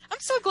about that. I'm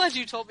so glad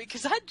you told me,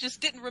 because I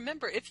just didn't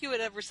remember if you had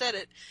ever said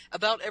it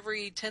about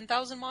every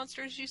 10,000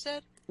 monsters you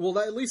said. Well,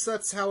 at least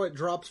that's how it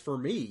drops for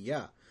me,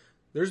 yeah.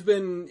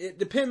 It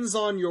depends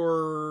on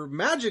your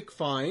magic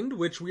find,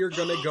 which we are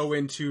going to go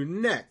into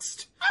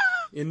next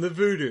in the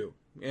Voodoo.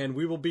 And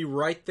we will be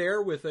right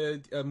there with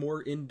a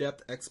more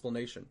in-depth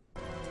explanation.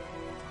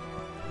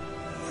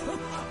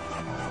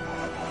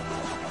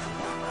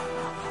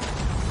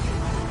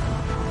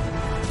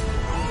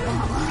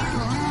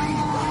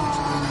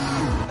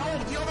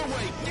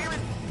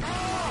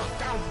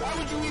 Why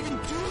would you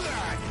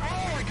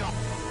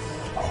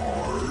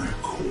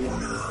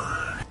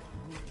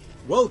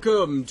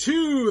Welcome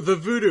to the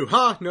Voodoo.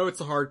 Ha! No, it's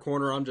the Hard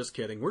Corner. I'm just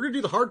kidding. We're going to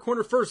do the Hard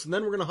Corner first, and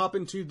then we're going to hop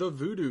into the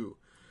Voodoo.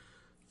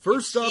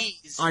 First up...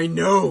 I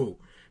know!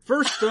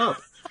 First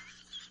up...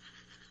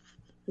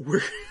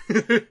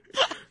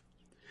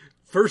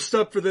 First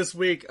up for this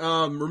week,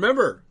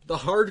 remember, the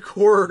Hard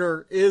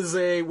Corner is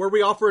where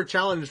we offer a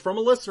challenge from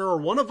a listener or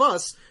one of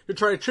us to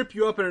try to trip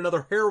you up in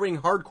another harrowing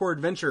hardcore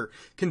adventure.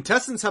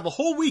 Contestants have a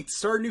whole week to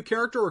start a new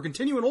character or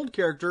continue an old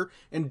character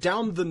and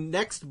down the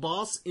next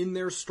boss in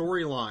their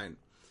storyline.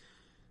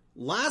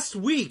 Last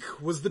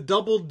week was the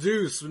Double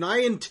Deuce, and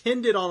I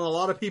intended on a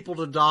lot of people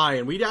to die,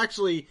 and we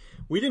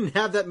didn't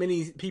have that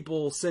many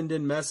people send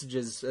in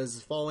messages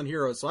as fallen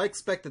heroes, so I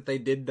expect that they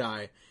did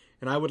die.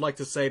 And I would like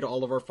to say to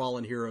all of our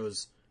fallen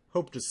heroes,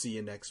 hope to see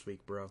you next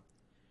week, bro.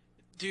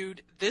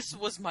 Dude, this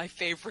was my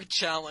favorite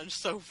challenge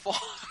so far.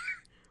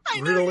 I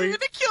Really? know you're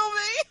gonna kill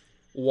me!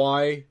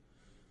 Why?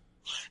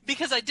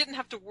 Because I didn't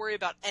have to worry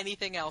about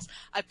anything else.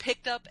 I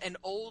picked up an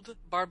old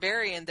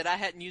barbarian that I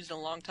hadn't used in a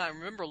long time.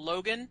 Remember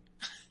Logan?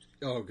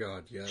 Oh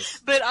god, yes.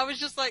 But I was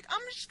just like,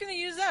 I'm just gonna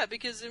use that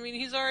because, I mean,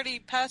 he's already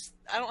passed...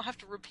 I don't have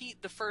to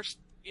repeat the first,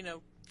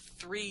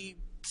 3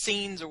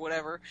 scenes or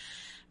whatever.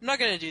 I'm not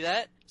gonna do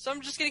that, so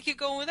I'm just gonna keep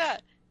going with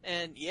that.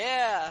 And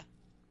yeah,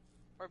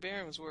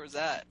 Barbarian was where it was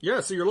at. Yeah,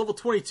 so you're level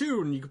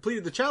 22 and you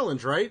completed the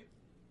challenge, right?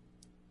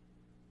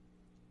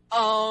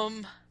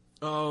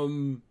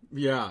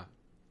 Yeah.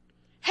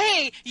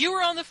 Hey, you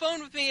were on the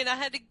phone with me and I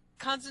had to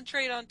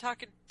concentrate on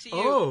talking to you.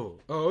 Oh,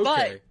 okay.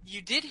 But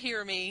you did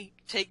hear me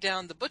take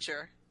down the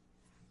butcher.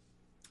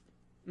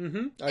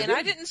 Mm-hmm.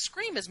 I didn't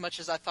scream as much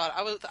as I thought.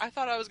 I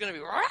thought I was gonna be...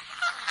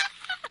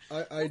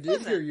 I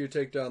did hear you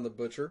take down the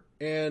butcher,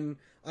 and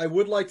I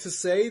would like to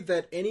say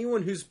that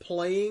anyone who's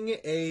playing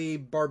a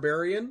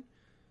barbarian,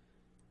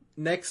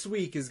 next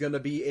week is going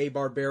to be a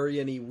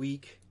barbarian-y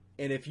week,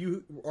 and if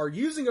you are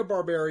using a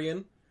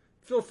barbarian,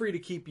 feel free to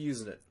keep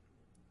using it.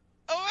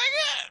 Oh my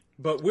god!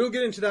 But we'll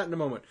get into that in a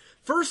moment.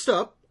 First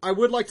up, I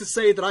would like to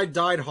say that I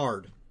died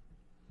hard.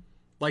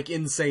 Like,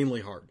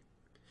 insanely hard.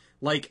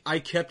 Like, I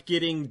kept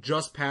getting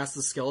just past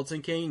the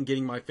Skeleton King and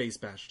getting my face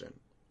bashed in.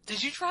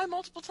 Did you try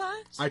multiple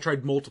times? I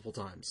tried multiple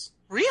times.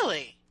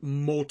 Really?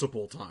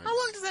 Multiple times. How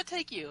long does that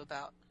take you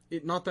about?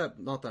 Not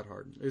that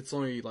hard. It's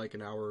only like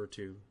an hour or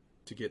two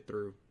to get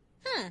through.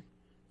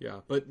 Yeah,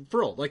 but for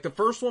real, like the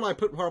first one I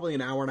put probably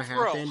an hour and a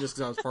half in just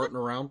because I was farting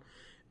around.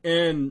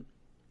 And,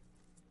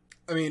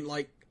 I mean,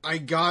 like, I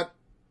got...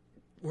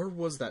 Where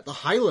was that? The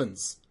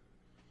Highlands.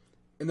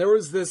 And there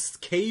was this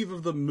Cave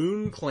of the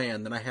Moon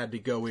Clan that I had to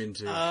go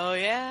into. Oh,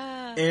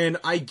 yeah. And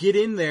I get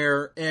in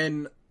there,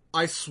 and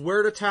I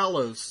swear to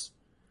Talos,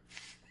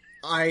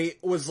 I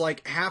was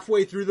like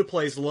halfway through the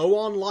place, low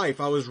on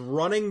life. I was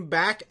running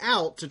back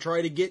out to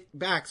try to get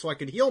back so I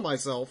could heal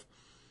myself.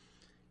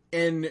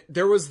 And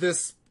there was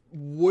this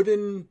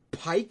wooden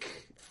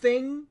pike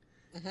thing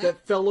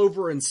that fell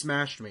over and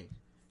smashed me.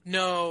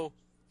 No,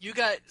 you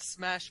got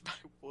smashed by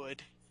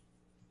wood.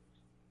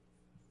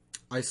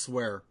 I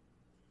swear.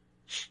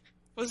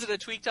 Was it a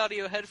tweaked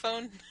audio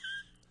headphone?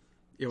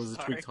 It was a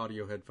tweaked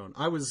audio headphone.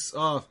 I was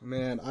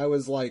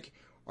like,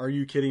 are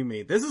you kidding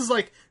me? This is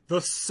like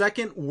the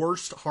second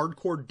worst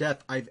hardcore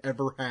death I've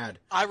ever had.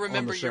 I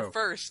remember your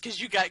first, because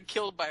you got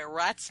killed by a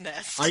rat's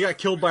nest. I got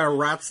killed by a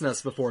rat's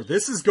nest before.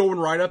 This is going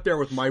right up there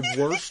with my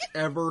worst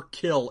ever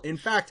kill. In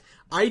fact,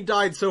 I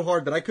died so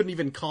hard that I couldn't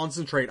even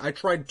concentrate. I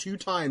tried 2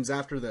 times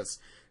after this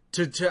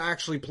to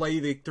actually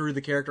play through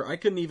the character. I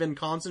couldn't even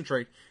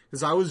concentrate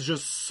because I was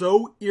just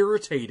so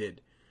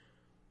irritated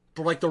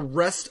for like the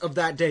rest of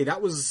that day.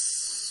 That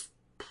was,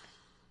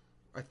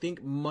 I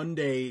think,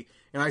 Monday,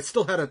 and I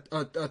still had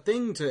a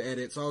thing to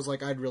edit, so I was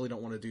like, I really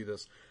don't want to do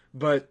this.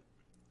 But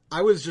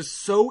I was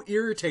just so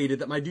irritated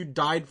that my dude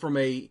died from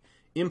a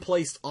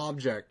in-placed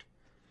object.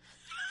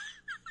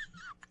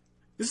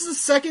 This is the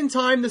second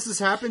time this has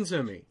happened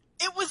to me.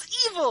 It was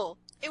evil!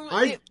 It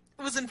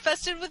was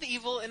infested with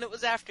evil, and it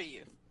was after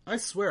you. I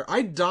swear,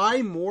 I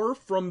die more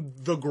from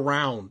the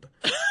ground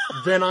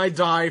than I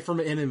die from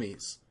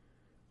enemies.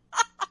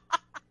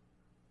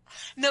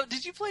 No,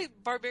 did you play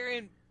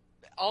Barbarian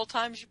all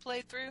times you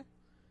played through?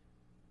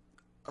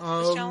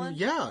 This challenge?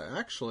 Yeah,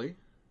 actually.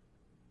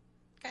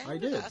 Okay, I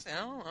did. I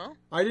don't know.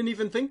 I didn't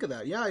even think of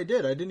that. Yeah, I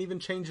did. I didn't even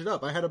change it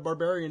up. I had a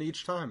barbarian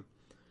each time.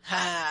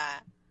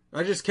 Ha!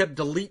 I just kept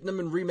deleting them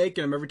and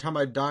remaking them every time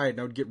I died, and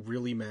I would get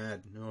really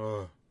mad.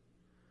 Ugh.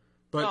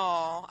 But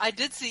Aw, I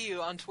did see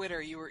you on Twitter.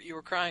 You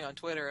were crying on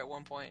Twitter at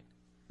one point.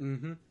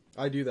 Mm-hmm.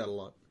 I do that a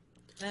lot.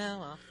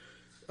 Oh,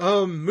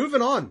 well.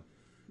 Moving on.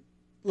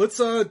 Let's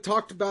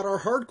talk about our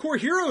hardcore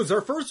heroes.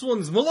 Our first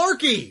one's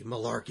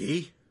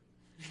Malarkey.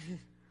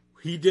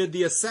 He did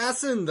the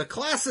Assassin, the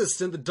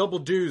Classist, and the Double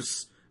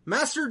Deuce.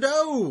 Master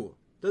Doe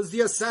does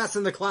the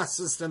Assassin, the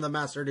Classist, and the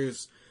Master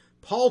Deuce.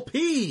 Paul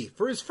P,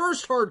 for his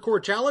first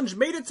hardcore challenge,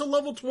 made it to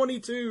level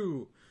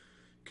 22.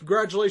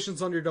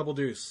 Congratulations on your Double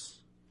Deuce.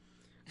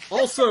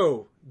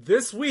 Also,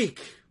 this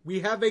week, we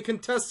have a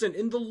contestant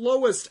in the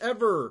lowest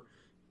ever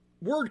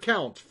word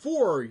count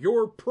for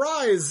your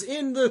prize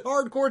in the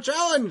hardcore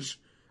challenge.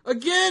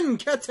 Again,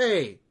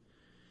 Kete.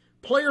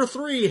 Player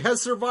 3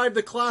 has survived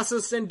the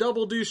classist and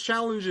double deuce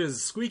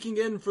challenges, squeaking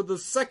in for the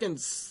second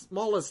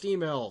smallest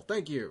email.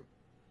 Thank you.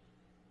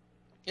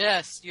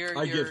 Yes,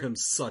 I give him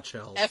such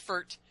hell.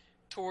 Effort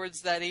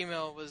towards that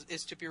email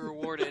is to be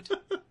rewarded.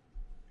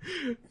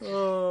 I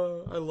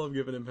love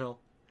giving him hell.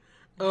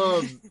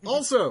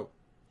 Also,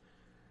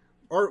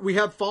 we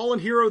have Fallen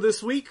Hero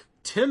this week.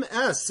 Tim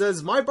S.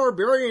 says, my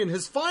barbarian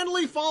has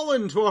finally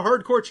fallen to a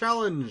hardcore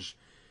challenge.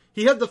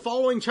 He had the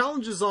following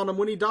challenges on him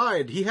when he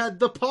died. He had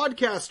the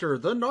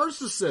podcaster, the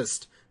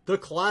narcissist, the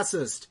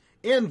classist,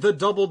 and the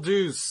double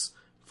deuce.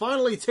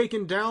 Finally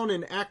taken down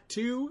in Act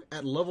 2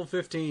 at level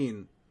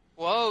 15.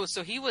 Whoa,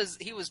 so he was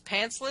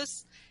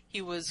pantsless,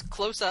 he was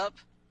close up,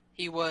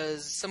 he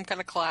was some kind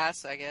of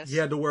class, I guess. He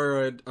had to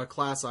wear a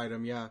class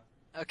item, yeah.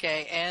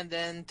 Okay, and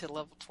then to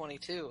level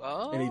 22.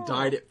 Oh. And he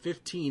died at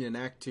 15 in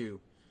Act 2.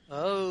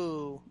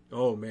 Oh.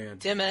 Oh, man.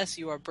 Tim S.,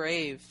 you are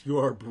brave. You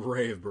are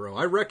brave, bro.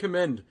 I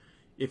recommend,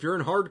 if you're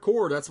in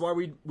hardcore, that's why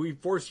we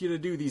force you to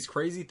do these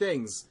crazy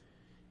things.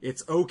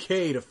 It's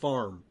okay to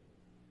farm.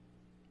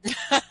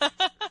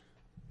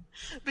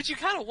 But you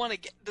kind of want to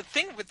get... The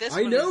thing with this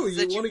I one know, is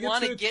that you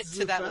want to to get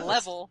to that fast.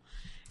 level.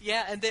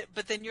 Yeah,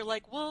 but then you're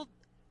like, well,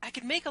 I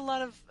can make a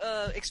lot of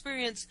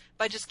experience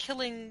by just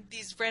killing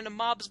these random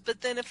mobs, but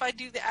then if I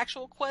do the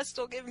actual quest,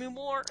 they'll give me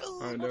more.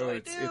 Ooh, I know, what do I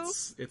do?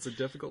 it's a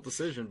difficult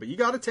decision, but you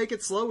got to take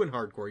it slow in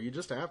hardcore. You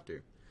just have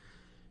to.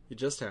 You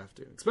just have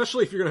to.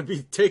 Especially if you're going to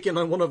be taking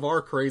on one of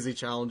our crazy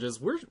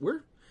challenges. We're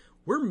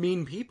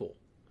mean people.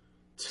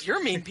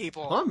 You're mean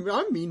people. I'm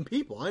mean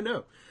people, I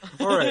know.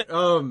 All right,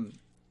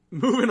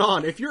 moving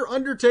on. If you're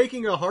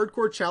undertaking a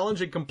hardcore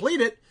challenge and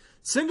complete it,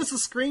 send us a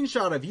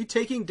screenshot of you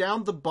taking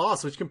down the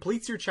boss, which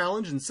completes your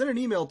challenge, and send an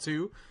email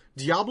to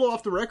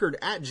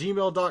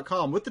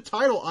diabloofftherecord@gmail.com with the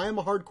title, I am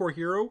a hardcore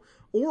hero,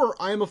 or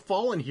I am a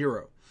fallen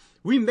hero.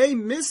 We may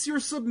miss your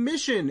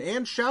submission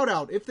and shout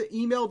out if the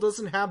email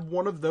doesn't have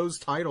one of those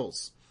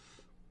titles.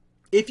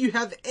 If you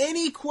have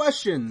any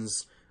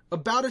questions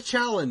about a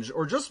challenge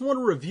or just want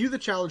to review the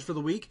challenge for the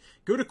week,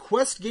 go to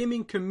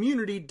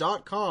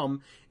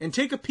questgamingcommunity.com and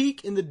take a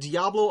peek in the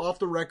Diablo Off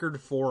the Record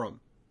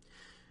forum.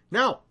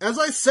 Now, as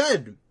I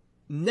said,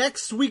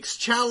 next week's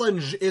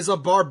challenge is a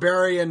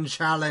barbarian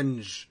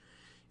challenge.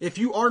 If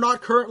you are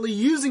not currently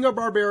using a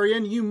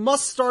barbarian, you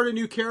must start a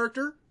new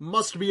character,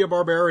 must be a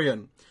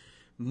barbarian.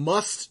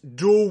 Must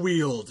dual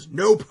wield,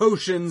 no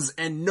potions,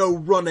 and no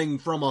running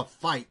from a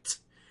fight.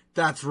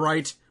 That's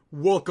right,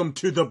 welcome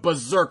to the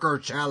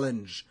BerZerker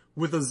challenge.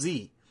 With a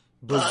Z.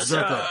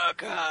 BerZerker.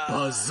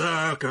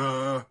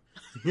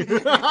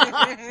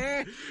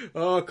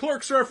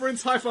 Clerks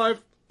reference, high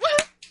five.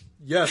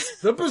 Yes,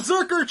 the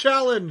BerZerker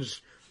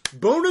challenge.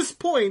 Bonus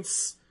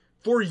points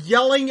for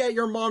yelling at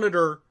your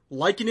monitor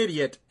like an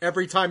idiot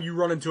every time you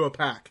run into a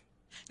pack.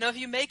 Now, if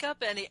you make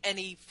up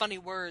any funny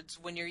words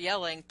when you're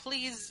yelling,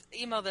 please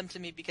email them to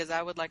me because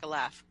I would like a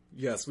laugh.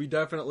 Yes, we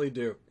definitely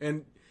do.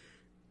 And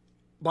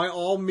by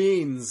all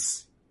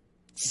means,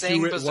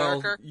 sing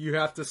BerZerker. You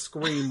have to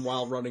scream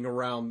while running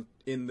around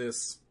in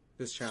this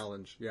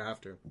challenge. You have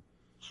to.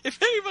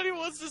 If anybody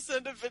wants to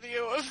send a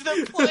video of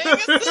them playing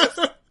this.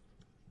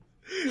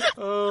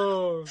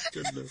 Oh,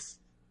 goodness.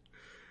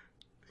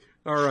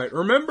 Alright,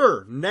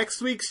 remember,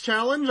 next week's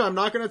challenge, I'm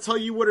not going to tell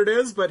you what it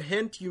is, but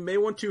hint, you may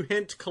want to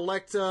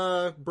collect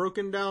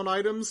broken down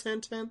items,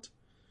 hint.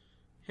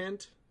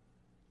 Hinty,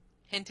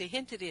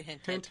 hintity,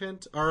 hint.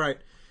 Hint. Alright.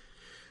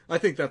 I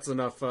think that's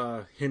enough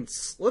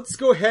hints. Let's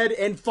go ahead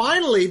and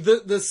finally,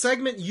 the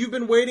segment you've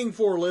been waiting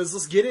for, Liz,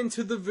 let's get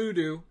into the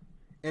voodoo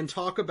and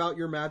talk about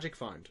your magic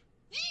find.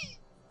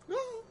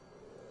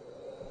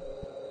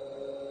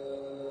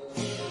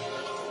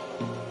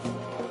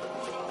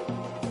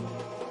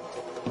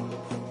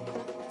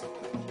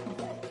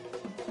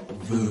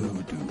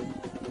 Voodoo.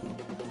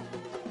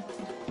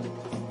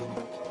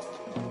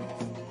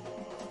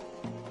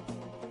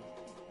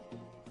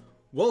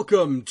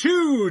 Welcome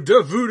to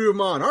the Voodoo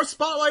Mon. Our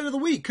spotlight of the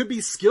week could be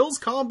skills,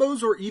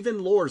 combos, or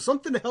even lore.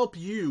 Something to help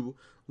you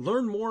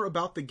learn more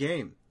about the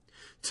game.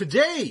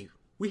 Today,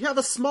 we have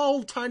a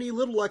small, tiny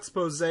little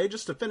expose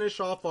just to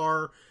finish off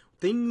our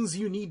things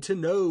you need to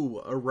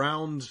know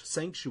around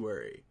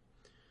Sanctuary.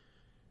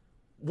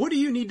 What do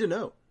you need to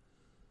know?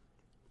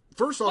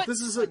 First off,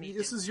 this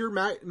is your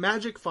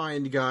Magic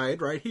Find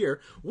guide right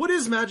here. What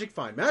is Magic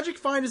Find? Magic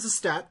Find is a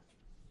stat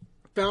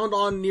found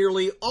on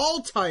nearly all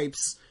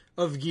types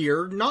of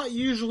gear, not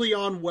usually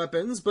on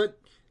weapons, but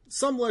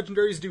some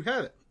legendaries do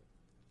have it.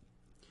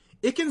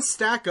 It can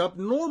stack up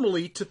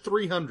normally to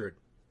 300.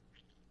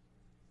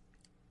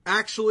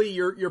 Actually,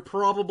 you're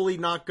probably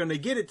not going to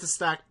get it to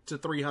stack to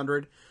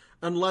 300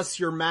 unless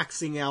you're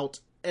maxing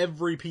out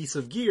every piece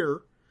of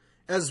gear,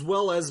 as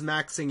well as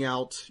maxing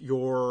out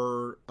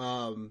your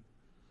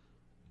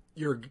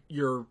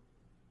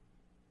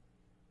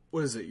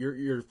what is it?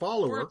 Your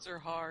follower.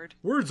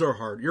 Words are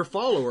hard. Your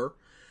follower,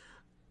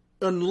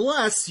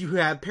 unless you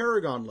have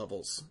Paragon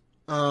levels.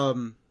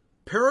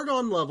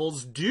 Paragon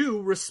levels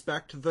do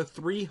respect the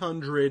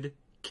 300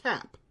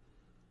 cap.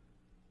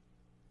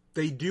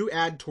 They do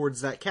add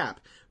towards that cap.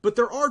 But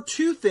there are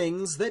two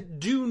things that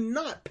do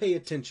not pay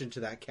attention to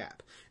that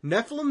cap.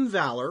 Nephilim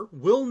Valor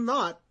will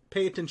not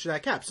pay attention to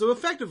that cap. So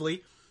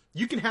effectively,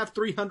 you can have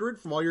 300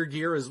 from all your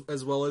gear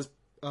as well as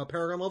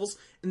Paragon levels.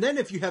 And then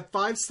if you have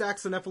 5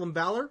 stacks of Nephilim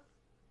Valor,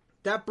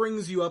 that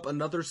brings you up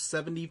another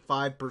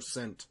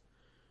 75%.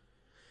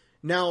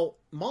 Now,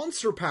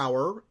 Monster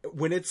Power,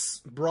 when it's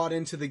brought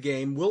into the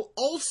game, will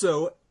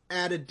also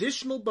add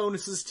additional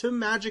bonuses to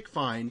Magic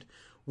Find,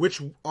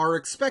 which are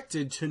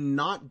expected to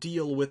not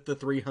deal with the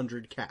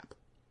 300 cap.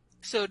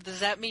 So does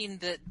that mean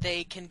that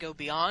they can go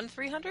beyond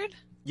 300?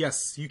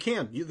 Yes, you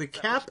can. The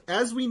cap,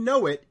 as we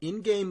know it,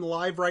 in-game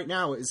live right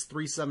now, is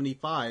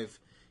 375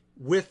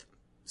 with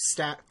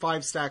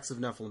 5 stacks of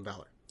Nephilim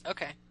Valor.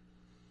 Okay.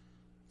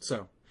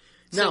 So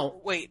now...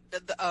 wait,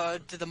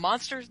 do the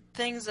monster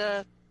things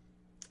add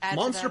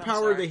Monster to that?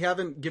 Power, they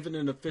haven't given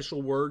an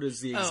official word as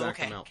the exact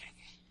amount. Okay.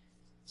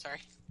 Sorry.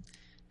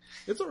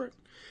 It's alright.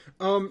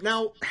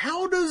 Now,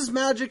 how does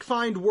Magic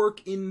Find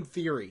work in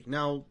theory?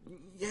 Now,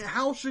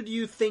 how should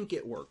you think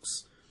it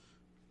works?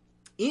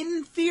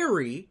 In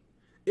theory,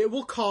 it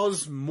will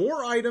cause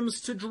more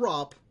items to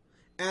drop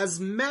as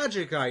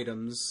magic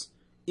items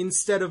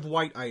instead of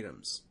white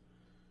items.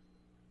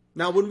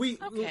 Now, when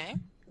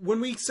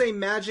we say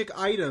magic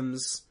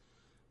items,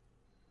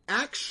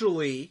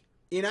 actually,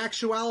 in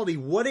actuality,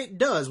 what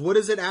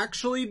does it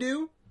actually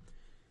do?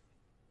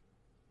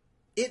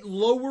 It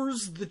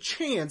lowers the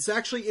chance,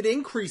 actually it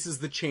increases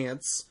the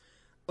chance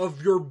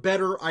of your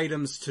better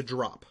items to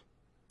drop.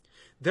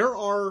 There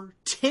are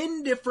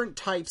 10 different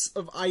types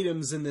of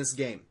items in this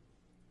game.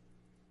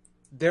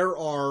 There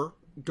are,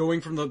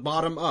 going from the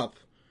bottom up,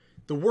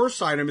 the worst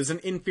item is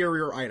an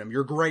inferior item,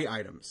 your gray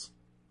items.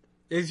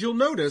 As you'll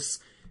notice,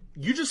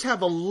 you just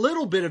have a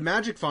little bit of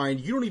Magic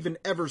Find, you don't even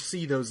ever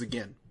see those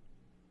again.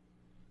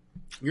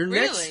 Your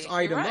next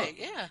item You're right. up.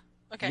 Yeah.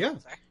 Okay. Yeah.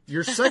 Sorry.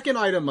 Your second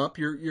item up,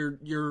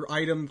 your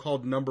item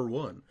called number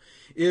 1,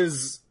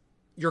 is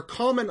your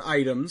common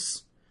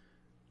items,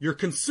 your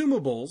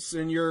consumables,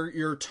 and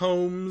your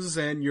tomes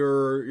and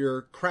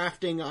your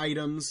crafting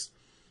items,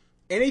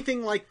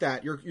 anything like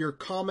that. Your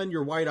common,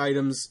 your white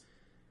items.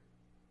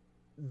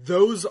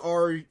 Those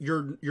are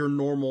your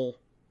normal,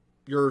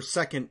 your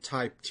second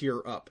type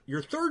tier up.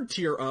 Your third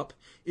tier up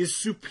is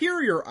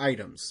superior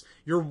items.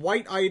 Your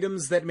white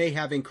items that may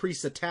have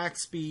increased attack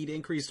speed,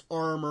 increased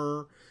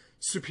armor.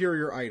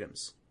 Superior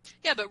items.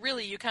 Yeah, but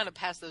really, you kind of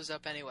pass those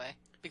up anyway.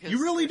 Because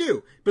you really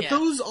do. But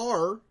those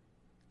are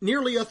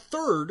nearly a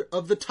third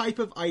of the type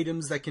of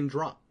items that can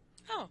drop.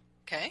 Oh,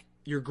 okay.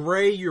 Your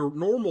gray, your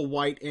normal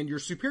white, and your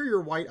superior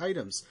white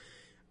items.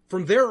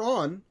 From there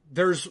on,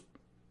 there's...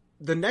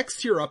 The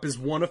next tier up is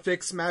 1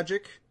 affix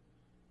magic.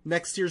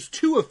 Next tier's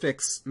 2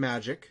 affix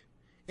magic.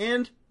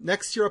 And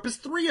next tier up is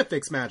 3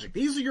 affix magic.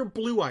 These are your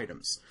blue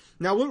items.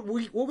 Now,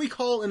 what we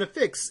call an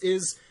affix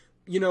is...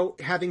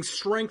 having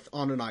strength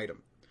on an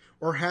item,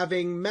 or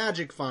having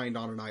magic find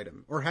on an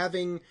item, or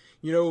having,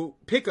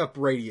 pickup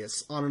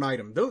radius on an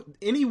item.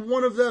 Any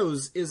one of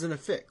those is an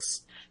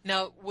affix.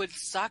 Now, would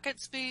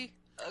sockets be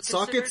considered?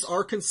 Sockets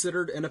are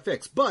considered an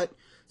affix, but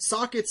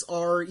sockets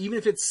are, even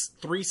if it's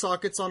 3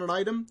 sockets on an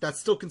item, that's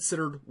still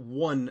considered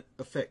 1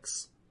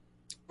 affix.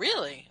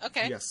 Really?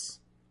 Okay. Yes.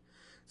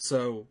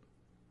 So,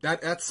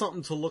 that's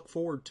something to look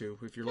forward to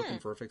if you're looking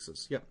for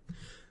affixes. Yeah.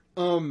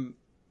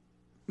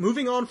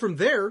 Moving on from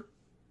there,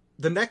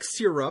 the next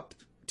tier up,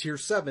 tier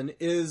 7,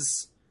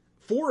 is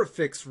 4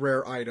 affix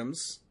rare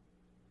items.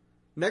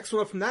 Next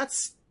one up from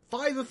that's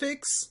 5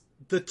 affix.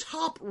 The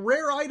top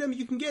rare item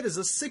you can get is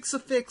a 6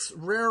 affix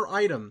rare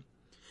item.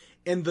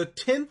 And the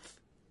 10th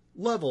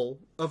level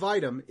of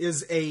item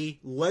is a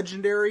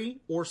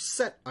legendary or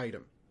set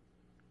item.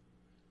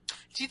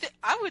 Do you think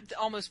I would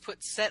almost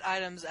put set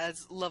items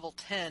as level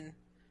 10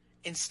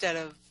 instead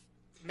of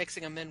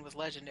mixing them in with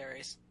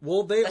legendaries?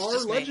 Well, they are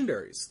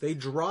legendaries. They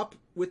drop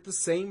with the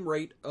same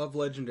rate of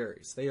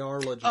legendaries. They are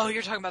legendaries. Oh,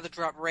 you're talking about the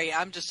drop rate.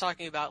 I'm just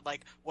talking about,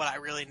 like, what I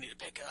really need to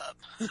pick up.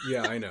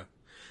 Yeah, I know.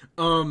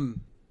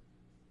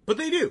 But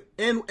they do.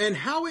 And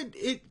how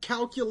it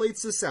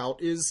calculates this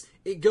out is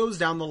it goes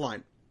down the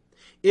line.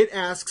 It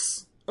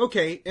asks,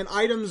 okay, an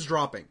item's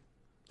dropping.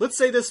 Let's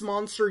say this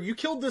monster, you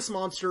killed this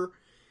monster,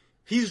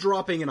 he's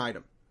dropping an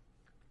item.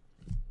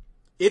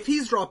 If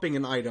he's dropping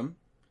an item,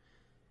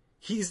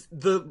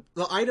 the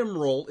item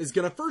roll is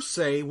going to first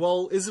say,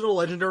 well, is it a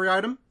legendary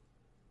item?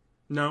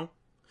 No.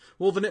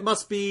 Well, then it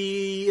must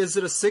be, is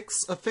it a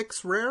 6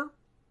 affix rare?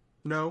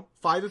 No.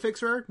 5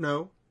 affix rare?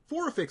 No.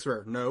 4 affix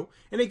rare? No.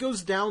 And it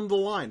goes down the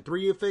line.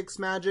 3 affix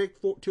magic,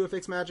 2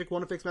 affix magic,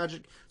 1 affix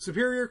magic,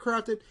 superior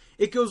crafted.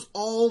 It goes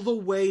all the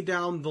way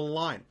down the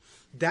line.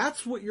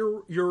 That's what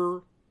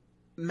your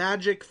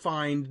magic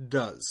find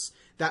does.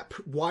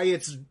 Why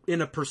it's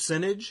in a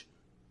percentage.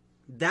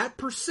 That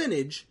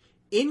percentage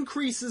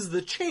increases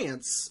the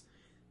chance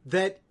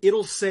that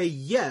it'll say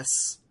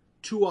yes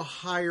to a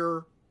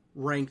higher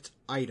ranked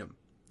item.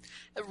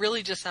 It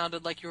really just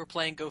sounded like you were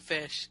playing Go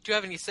Fish. Do you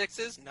have any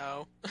 6s?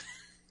 No.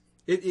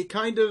 It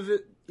kind of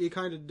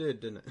did,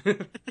 didn't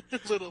it? A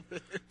little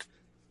bit.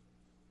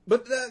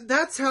 But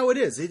that's how it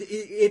is.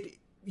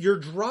 Your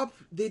drop,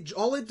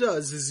 all it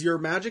does is your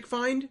magic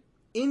find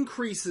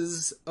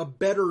increases a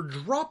better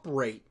drop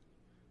rate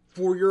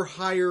for your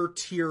higher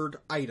tiered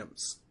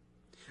items.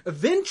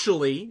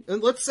 Eventually,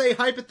 and let's say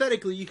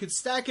hypothetically you could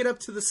stack it up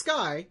to the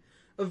sky,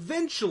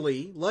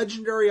 eventually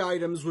legendary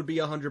items would be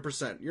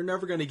 100%. You're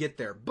never going to get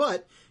there.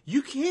 But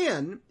you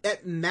can,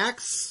 at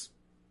max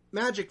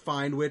magic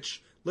find,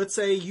 which let's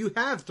say you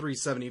have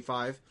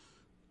 375,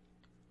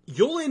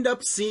 you'll end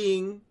up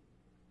seeing,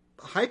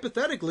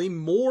 hypothetically,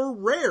 more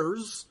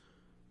rares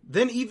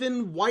than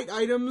even white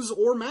items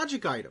or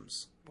magic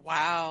items.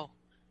 Wow.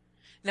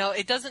 Now,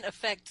 it doesn't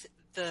affect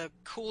the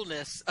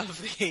coolness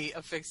of the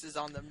affixes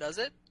on them, does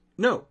it?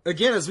 No.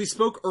 Again, as we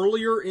spoke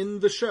earlier in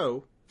the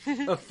show,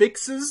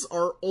 affixes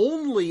are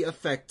only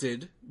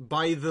affected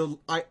by the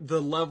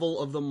level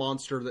of the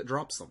monster that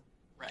drops them.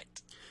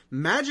 Right.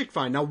 Magic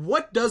Find. Now,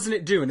 what doesn't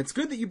it do? And it's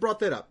good that you brought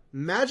that up.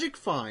 Magic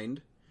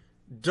Find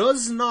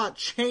does not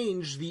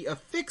change the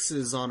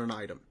affixes on an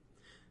item.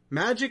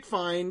 Magic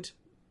Find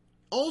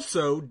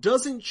also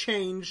doesn't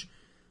change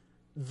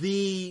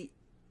the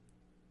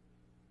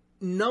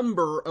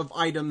number of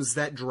items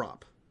that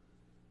drop.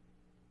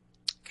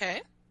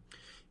 Okay.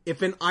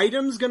 If an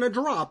item's gonna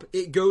drop,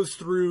 it goes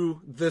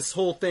through this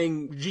whole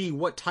thing, gee,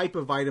 what type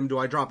of item do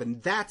I drop?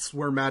 And that's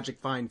where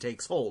Magic Find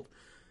takes hold.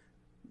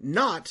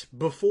 Not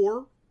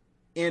before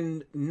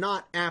and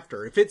not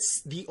after. If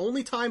it's the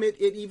only time it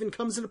even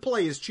comes into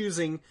play is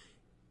choosing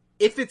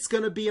if it's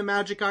gonna be a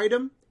magic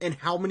item and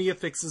how many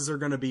affixes are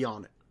gonna be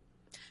on it.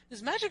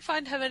 Does Magic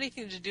Find have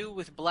anything to do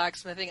with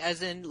blacksmithing?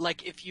 As in,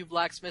 like, if you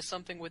blacksmith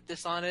something with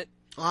this on it?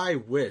 I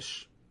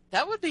wish.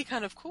 That would be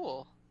kind of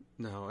cool.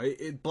 No,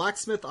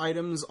 blacksmith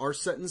items are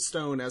set in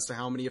stone as to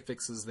how many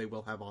affixes they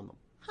will have on them.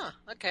 Huh,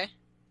 okay.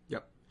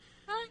 Yep.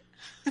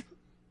 Alright.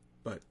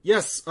 But,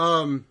 yes,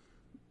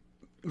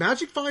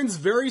 Magic Find's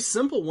very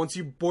simple once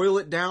you boil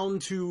it down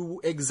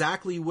to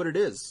exactly what it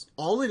is.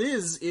 All it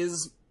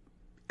is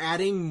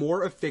adding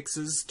more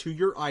affixes to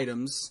your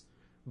items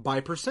by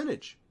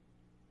percentage.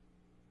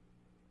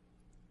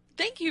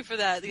 Thank you for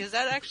that, because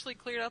that actually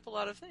cleared up a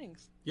lot of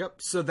things.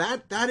 Yep, so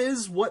that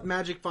is what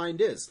Magic Find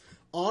is.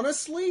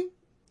 Honestly,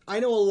 I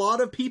know a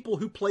lot of people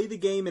who play the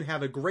game and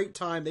have a great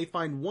time. They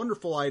find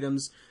wonderful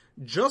items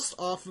just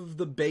off of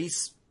the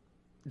base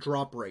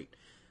drop rate.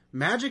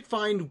 Magic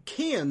Find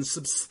can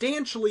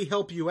substantially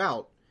help you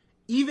out,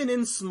 even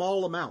in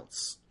small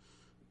amounts.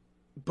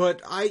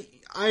 But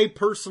I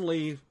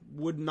personally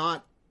would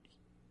not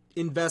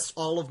invest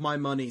all of my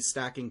money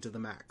stacking to the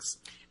max.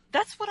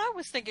 That's what I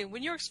was thinking.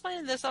 When you were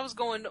explaining this, I was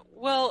going,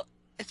 well,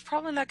 it's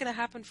probably not going to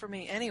happen for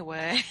me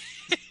anyway.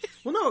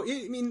 Well, no,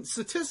 I mean,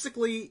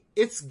 statistically,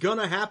 it's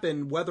gonna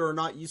happen whether or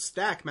not you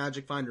stack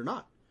Magic Find or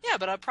not. Yeah,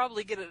 but I'd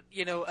probably get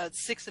a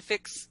 6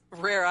 affix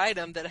rare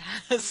item that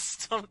has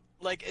some,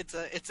 like,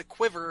 it's a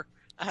quiver.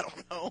 I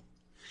don't know.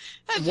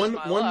 That's One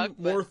just my luck,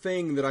 more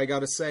thing that I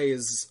gotta say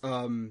is,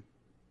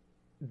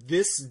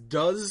 this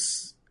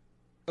does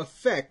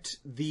affect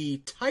the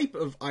type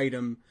of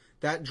item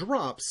that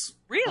drops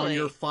on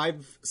your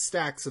 5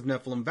 stacks of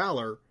Nephilim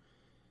Valor.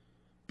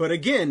 But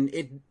again,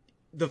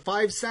 the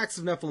 5 stacks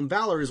of Nephilim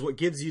Valor is what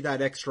gives you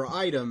that extra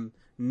item,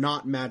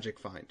 not Magic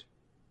Find.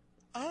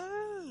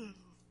 Oh.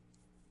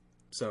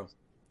 So.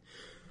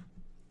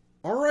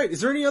 Alright,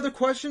 is there any other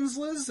questions,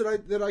 Liz,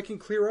 that I can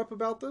clear up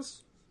about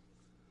this?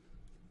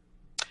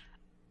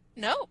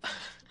 No.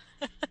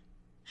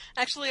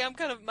 Actually,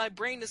 my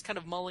brain is kind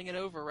of mulling it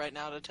over right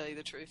now, to tell you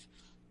the truth.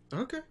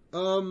 Okay.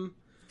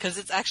 Because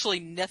it's actually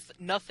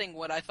nothing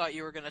what I thought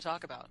you were going to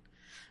talk about.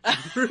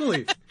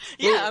 Really?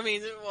 Yeah, Well, I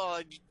mean,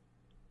 well, you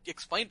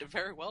explained it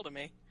very well to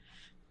me.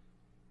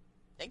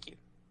 Thank you.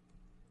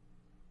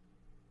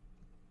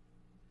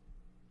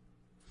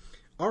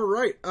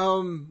 Alright,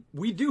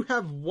 we do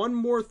have one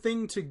more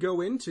thing to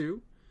go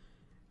into.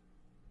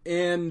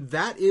 And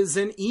that is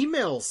an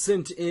email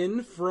sent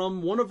in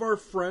from one of our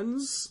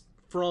friends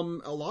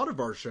from a lot of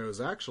our shows,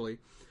 actually.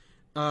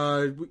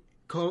 We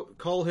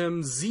call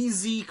him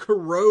ZZ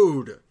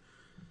Corrode.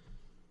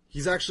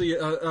 He's actually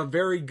a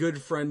very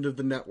good friend of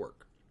the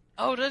network.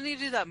 Oh, doesn't he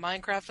do that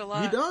Minecraft a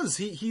lot? He does.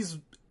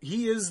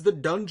 He is the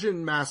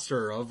dungeon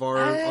master of our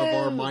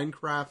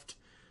Minecraft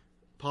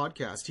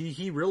podcast.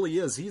 He really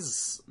is.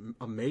 He's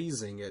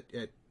amazing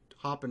at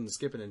hopping,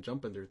 skipping, and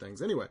jumping through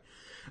things. Anyway,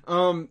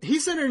 he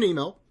sent an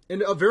email,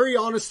 and a very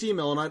honest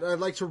email, and I'd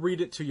like to read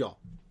it to y'all.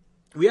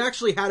 We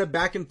actually had a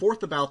back and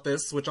forth about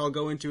this, which I'll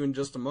go into in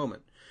just a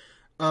moment.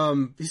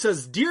 He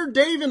says, "Dear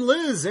Dave and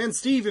Liz and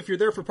Steve, if you're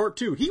there for part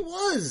 2, he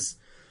was.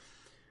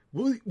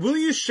 Will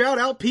you shout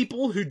out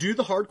people who do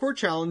the hardcore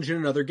challenge in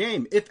another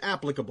game, if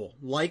applicable,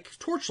 like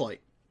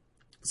Torchlight?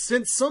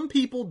 Since some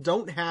people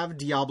don't have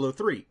Diablo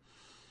 3.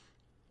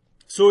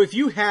 So if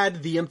you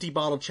had the empty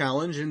bottle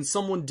challenge and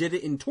someone did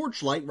it in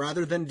Torchlight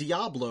rather than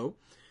Diablo,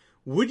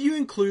 would you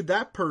include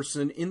that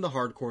person in the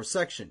hardcore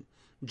section?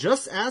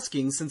 Just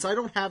asking, since I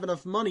don't have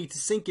enough money to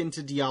sink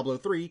into Diablo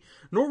 3,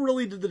 nor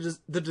really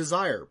the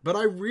desire, but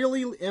I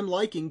really am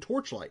liking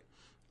Torchlight.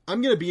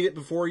 I'm going to beat it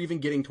before even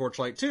getting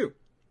Torchlight 2.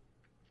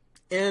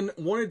 and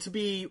wanted to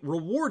be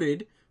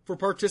rewarded for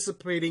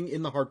participating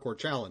in the hardcore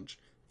challenge.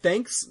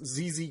 Thanks,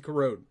 ZZ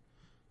Corrode.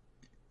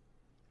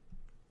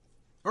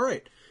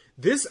 Alright,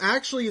 this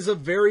actually is a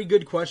very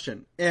good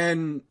question,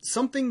 and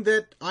something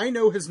that I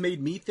know has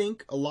made me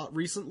think a lot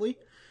recently.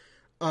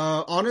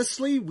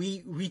 Honestly,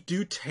 we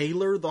do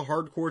tailor the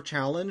hardcore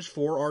challenge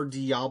for our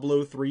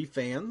Diablo 3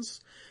 fans,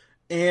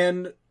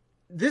 and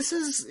this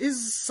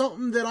is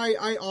something that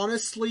I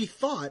honestly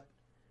thought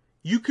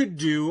you could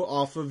do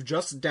off of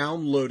just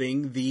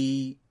downloading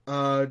the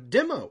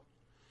demo.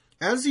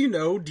 As you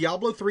know,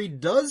 Diablo 3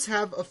 does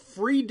have a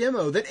free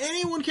demo that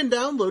anyone can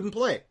download and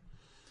play.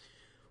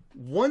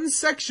 One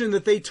section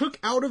that they took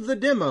out of the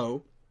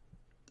demo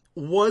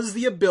was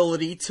the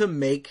ability to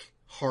make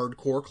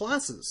hardcore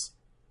classes.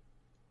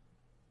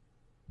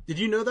 Did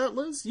you know that,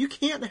 Liz? You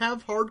can't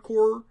have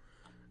hardcore...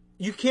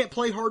 You can't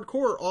play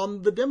hardcore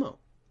on the demo.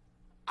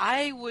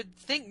 I would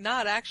think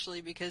not,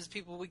 actually, because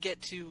people would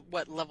get to,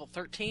 what, level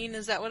 13?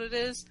 Is that what it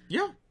is?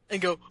 Yeah.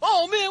 And go,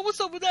 oh man,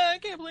 what's up with that? I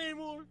can't play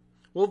anymore.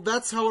 Well,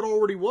 that's how it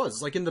already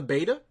was. Like in the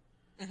beta,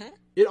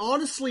 It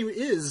honestly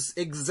is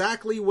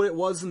exactly what it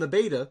was in the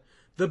beta.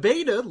 The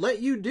beta let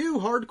you do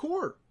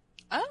hardcore.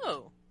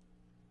 Oh.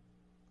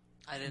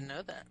 I didn't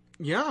know that.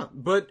 Yeah,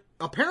 but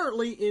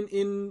apparently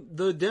in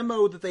the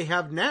demo that they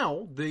have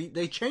now,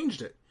 they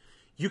changed it.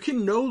 You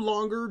can no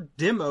longer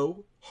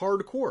demo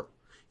hardcore.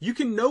 You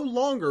can no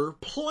longer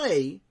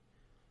play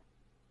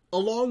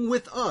along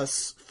with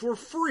us for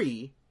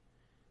free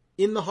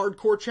in the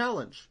hardcore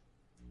challenge.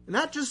 And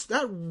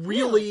that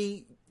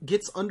really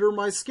gets under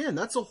my skin.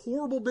 That's a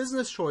horrible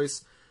business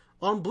choice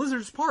on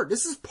Blizzard's part.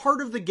 This is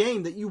part of the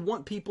game that you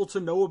want people to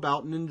know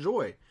about and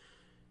enjoy.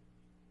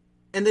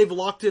 And they've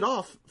locked it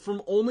off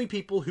from only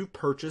people who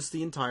purchased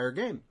the entire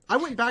game. I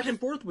went back and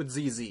forth with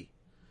ZZ.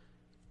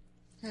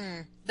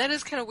 That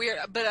is kind of weird,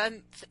 but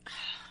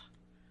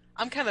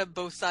I'm kind of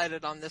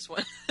both-sided on this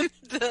one,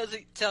 to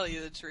tell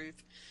you the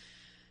truth.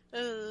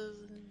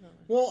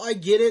 Well, I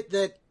get it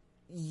that,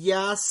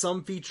 yeah,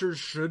 some features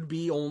should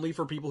be only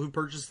for people who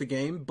purchase the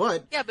game,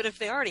 but... Yeah, but if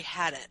they already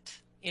had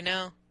it, you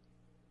know?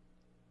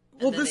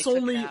 Well, this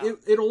only,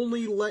 it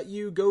only let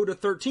you go to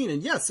 13,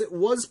 and yes, it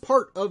was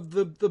part of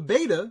the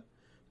beta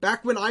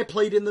back when I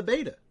played in the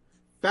beta.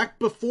 Back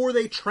before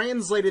they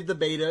translated the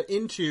beta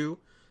into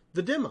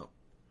the demo.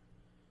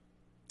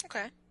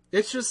 Okay.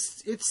 It's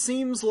just, it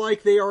seems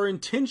like they are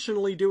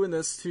intentionally doing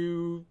this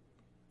to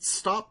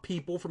stop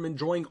people from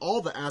enjoying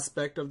all the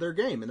aspect of their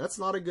game, and that's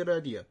not a good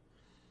idea.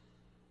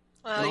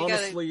 Well, you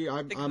honestly,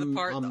 I'm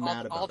mad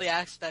about all the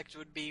aspect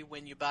would be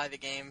when you buy the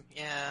game.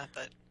 Yeah,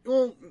 but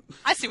well,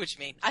 I see what you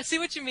mean. I see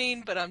what you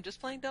mean, but I'm just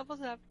playing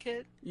devil's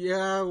advocate.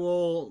 Yeah,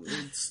 well,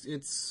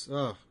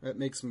 that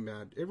makes me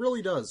mad. It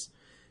really does.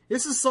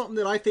 This is something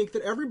that I think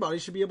that everybody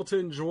should be able to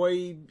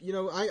enjoy. You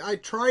know, I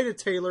try to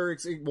tailor,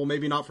 well,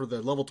 maybe not for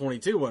the level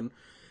 22 one,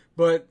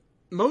 but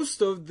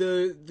most of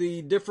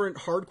the different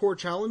hardcore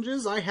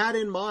challenges I had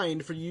in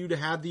mind for you to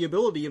have the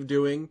ability of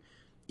doing,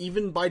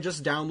 even by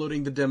just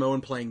downloading the demo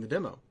and playing the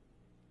demo.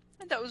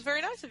 And that was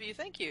very nice of you.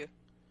 Thank you.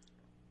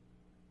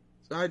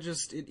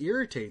 It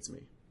irritates me.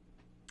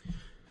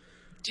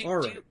 Do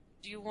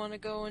you want to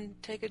go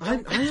and take a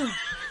dump?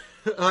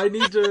 I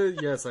need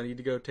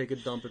to go take a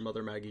dump in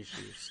Mother Maggie's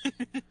shoes.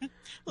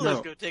 Let's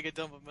go take a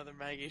dump in Mother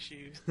Maggie's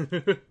shoes.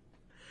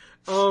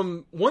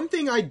 One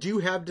thing I do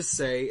have to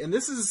say, and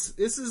this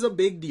is a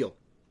big deal.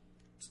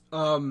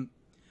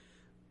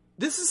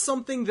 This is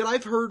something that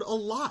I've heard a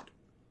lot.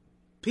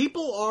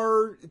 People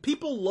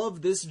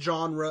love this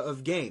genre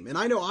of game, and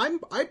I know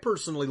I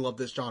personally love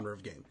this genre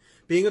of game.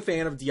 Being a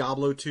fan of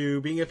Diablo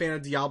 2, being a fan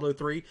of Diablo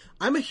 3,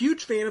 I'm a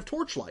huge fan of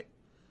Torchlight.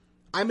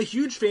 I'm a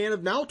huge fan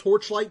of now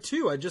Torchlight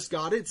 2. I just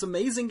got it. It's an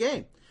amazing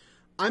game.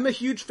 I'm a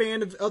huge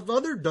fan of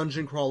other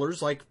dungeon crawlers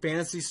like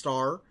Phantasy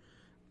Star,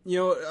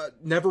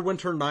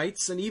 Neverwinter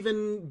Nights, and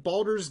even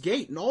Baldur's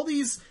Gate. And all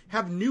these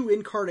have new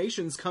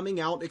incarnations coming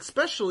out,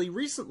 especially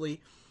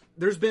recently.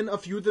 There's been a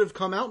few that have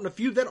come out and a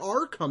few that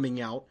are coming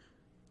out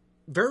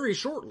very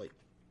shortly.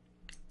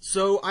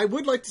 So I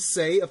would like to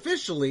say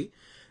officially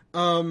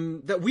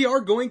that we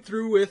are going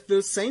through with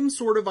the same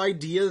sort of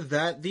idea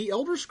that the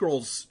Elder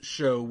Scrolls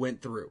show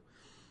went through.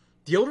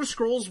 The Elder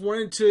Scrolls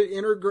wanted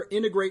to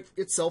integrate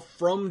itself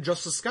from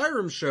just a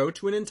Skyrim show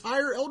to an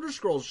entire Elder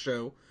Scrolls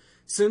show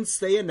since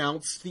they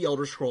announced the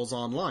Elder Scrolls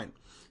Online.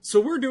 So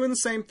we're doing the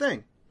same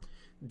thing.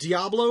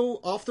 Diablo,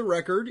 off the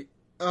record,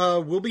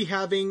 will be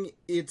having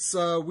its...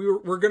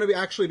 we're going to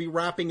actually be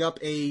wrapping up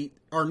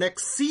our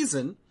next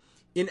season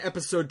in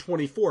episode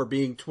 24,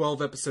 being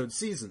 12 episode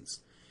seasons.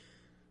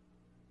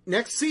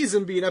 Next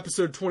season being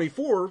episode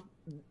 24,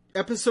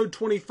 episode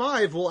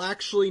 25 will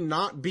actually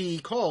not be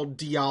called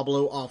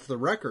Diablo Off the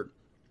Record.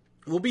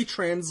 We'll be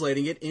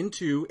translating it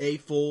into a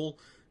full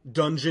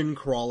dungeon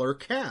crawler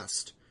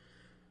cast.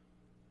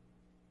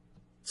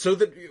 So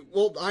that,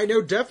 well, I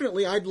know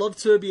definitely I'd love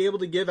to be able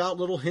to give out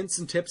little hints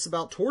and tips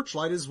about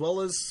Torchlight as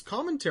well as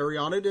commentary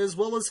on it, as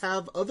well as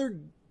have other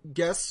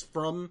guests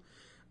from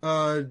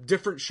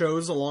different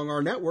shows along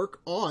our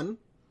network on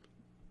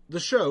the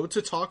show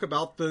to talk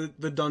about the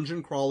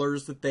dungeon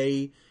crawlers that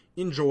they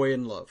enjoy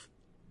and love.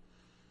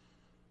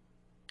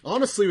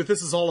 Honestly, what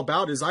this is all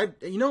about is I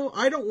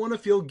don't want to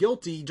feel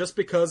guilty just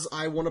because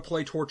I want to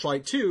play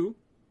Torchlight 2,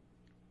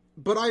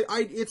 but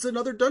it's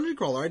another dungeon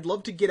crawler. I'd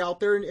love to get out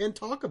there and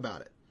talk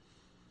about it.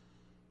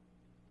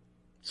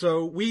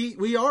 So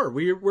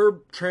we're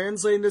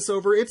translating this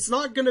over. It's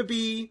not going to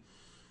be,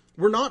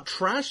 we're not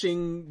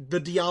trashing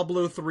the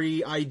Diablo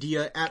 3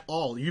 idea at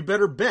all. You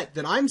better bet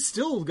that I'm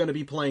still going to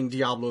be playing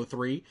Diablo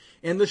 3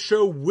 and the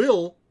show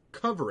will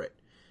cover it.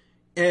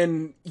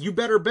 And you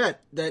better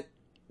bet that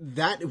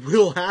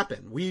will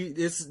happen.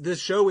 This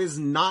show is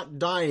not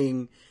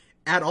dying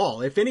at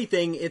all. If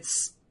anything,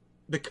 it's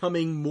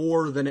becoming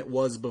more than it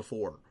was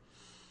before.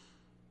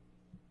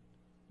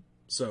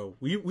 So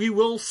we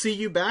will see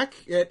you back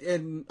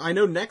and I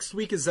know next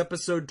week is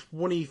episode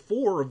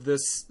 24 of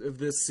this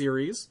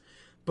series,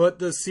 but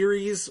the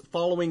series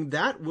following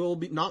that will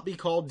not be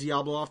called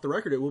Diablo Off the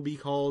Record. It will be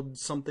called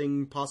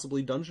something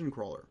possibly Dungeon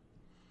Crawler.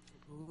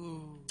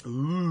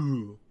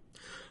 Ooh.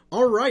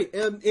 All right.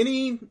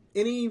 Any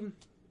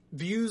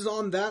views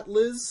on that,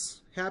 Liz?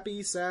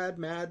 Happy, sad,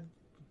 mad?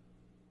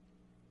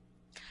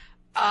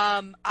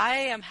 I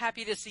am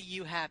happy to see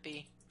you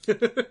happy.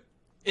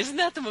 Isn't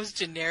that the most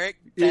generic,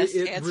 best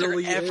answer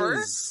really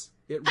ever?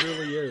 It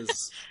really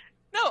is.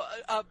 No,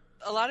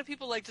 a lot of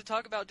people like to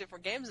talk about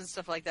different games and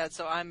stuff like that,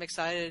 so I'm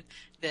excited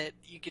that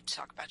you get to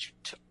talk about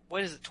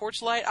what is it,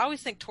 Torchlight? I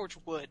always think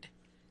Torchwood.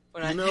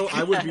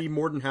 I would be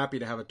more than happy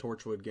to have a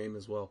Torchwood game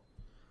as well.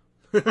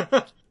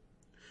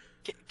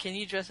 Can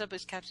you dress up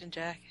as Captain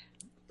Jack?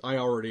 I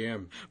already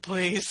am.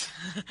 Please.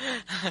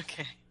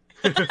 Okay.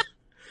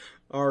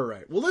 All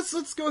right. Well,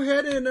 let's go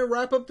ahead and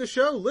wrap up the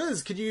show.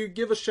 Liz, could you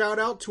give a shout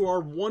out to our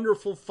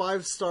wonderful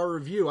 5-star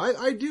review?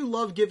 I do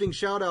love giving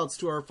shout outs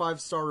to our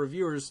 5-star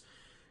reviewers.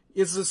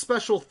 It's a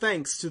special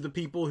thanks to the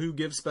people who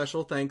give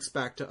special thanks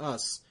back to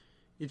us.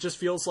 It just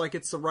feels like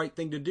it's the right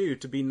thing to do,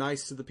 to be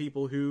nice to the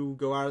people who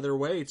go out of their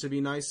way to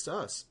be nice to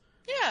us.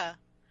 Yeah.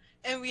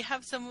 And we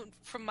have someone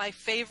from my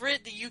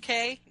favorite, the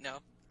UK. No,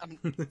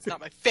 it's not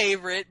my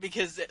favorite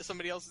because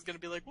somebody else is going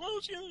to be like, well,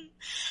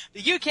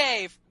 the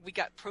UK, we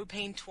got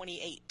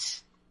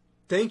Propane28.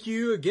 Thank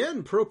you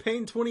again,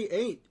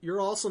 Propane28. You're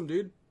awesome,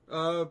 dude.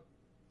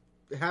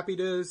 Happy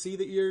to see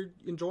that you're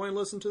enjoying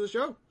listening to the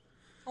show.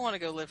 I want to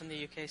go live in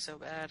the UK so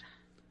bad.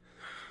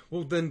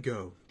 Well, then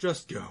go.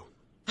 Just go.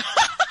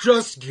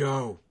 Just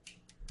go.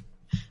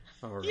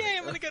 All right. Yay,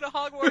 I'm going to go to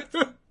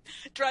Hogwarts.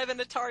 Driving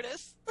a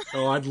TARDIS.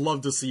 Oh, I'd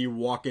love to see you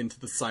walk into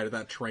the side of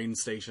that train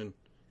station.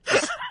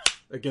 Just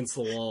against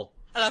the wall.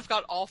 And I've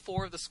got all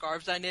 4 of the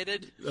scarves I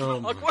knitted.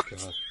 Oh my god.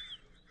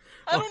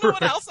 I don't know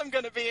what else I'm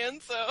going to be in,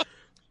 so...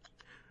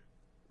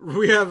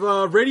 We have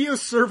radio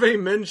survey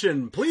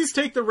mention. Please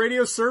take the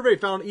radio survey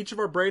found on each of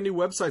our brand new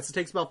websites. It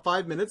takes about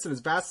 5 minutes and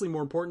is vastly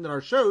more important than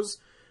our shows,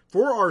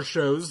 for our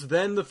shows,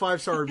 than the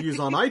 5-star reviews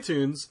on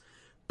iTunes.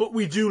 But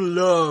we do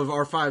love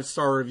our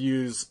 5-star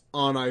reviews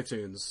on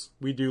iTunes.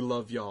 We do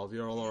love y'all.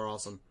 Y'all are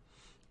awesome.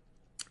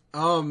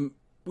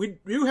 We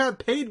do have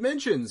paid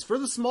mentions. For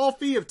the small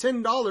fee of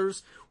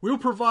 $10, we'll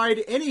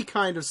provide any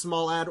kind of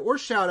small ad or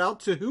shout out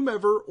to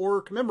whomever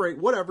or commemorate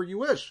whatever you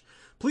wish.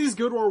 Please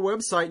go to our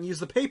website and use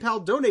the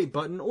PayPal donate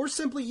button or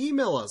simply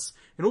email us,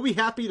 and we'll be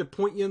happy to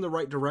point you in the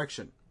right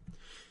direction.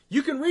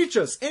 You can reach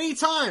us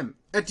anytime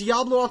at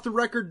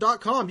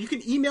DiabloOffTheRecord.com. You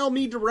can email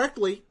me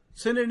directly.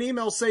 Send an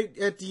email, say,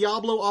 at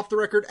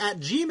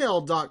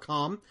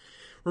DiabloOffTheRecord@gmail.com.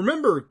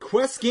 Remember,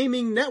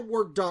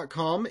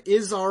 QuestGamingNetwork.com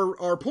is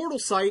our portal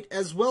site,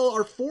 as well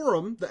our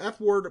forum, the F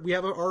word, we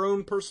have our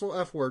own personal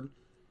F word,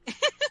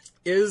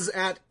 is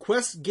at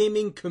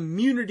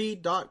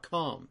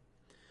QuestGamingCommunity.com.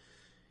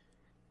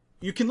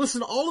 You can listen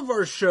to all of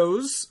our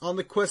shows on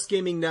the Quest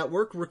Gaming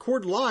Network,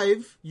 record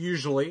live,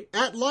 usually,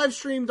 at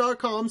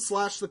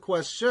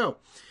livestream.com/TheQuestShow.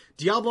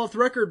 Diablo Off the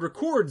Record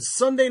records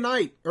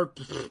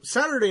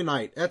Saturday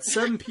night at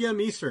 7 p.m.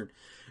 Eastern.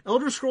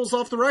 Elder Scrolls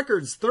Off the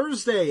Records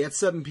Thursday at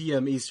 7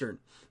 p.m. Eastern.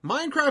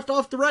 Minecraft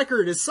Off the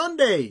Record is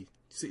Sunday.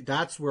 See,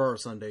 that's where our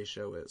Sunday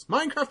show is.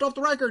 Minecraft Off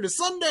the Record is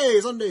Sunday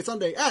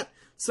at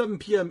 7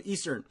 p.m.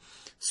 Eastern.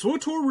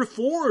 SWTOR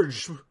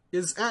Reforged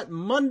is at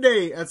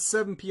Monday at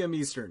 7 p.m.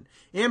 Eastern.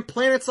 And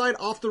PlanetSide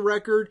Off the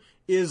Record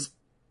is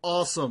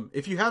awesome.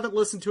 If you haven't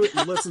listened to it,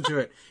 listen to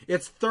it.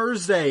 It's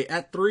Thursday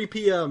at 3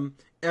 p.m.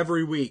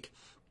 every week.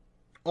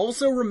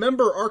 Also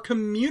remember, our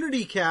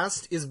community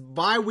cast is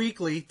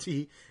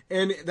bi-weekly,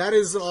 and that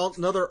is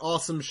another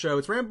awesome show.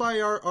 It's ran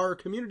by our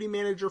community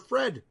manager,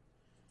 Fred,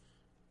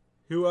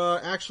 who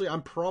actually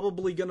I'm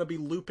probably going to be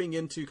looping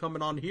into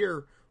coming on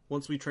here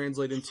once we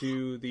translate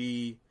into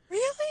the...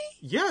 Really?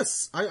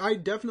 Yes, I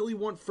definitely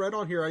want Fred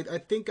on here. I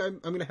think I'm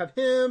going to have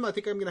him. I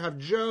think I'm going to have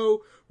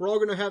Joe. We're all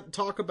going to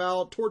talk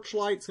about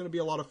Torchlight. It's going to be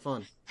a lot of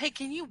fun. Hey,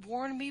 can you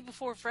warn me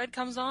before Fred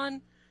comes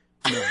on?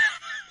 No.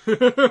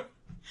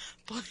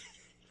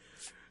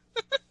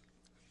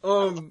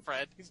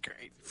 Fred, he's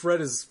great. Fred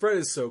is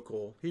so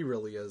cool. He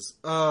really is.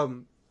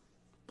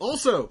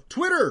 Also,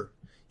 Twitter.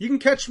 You can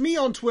catch me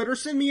on Twitter.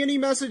 Send me any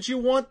message you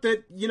want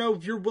that,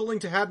 you're willing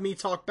to have me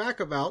talk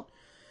back about.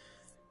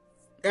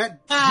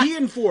 At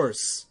Dien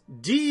Force.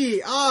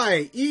 Dien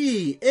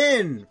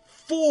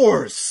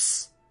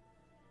Force.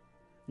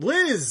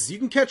 Liz, you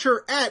can catch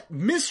her at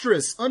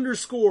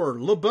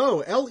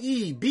Mistress_Lebeau.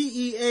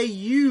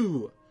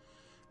 Lebeau.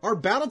 Our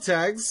battle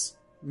tags,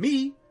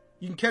 me,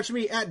 you can catch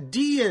me at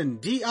Dien,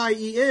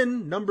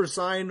 Dien,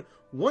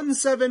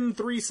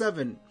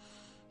 #1737.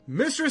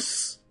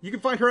 Mistress, you can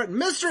find her at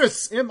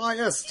Mistress,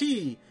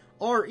 Mistress,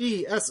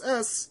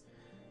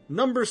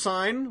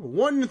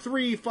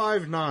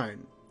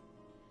 #1359.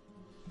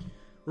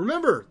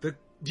 Remember, the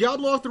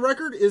Diablo Off the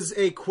Record is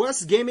a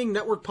Quest Gaming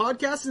Network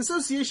podcast in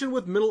association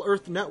with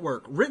Middle-earth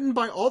Network, written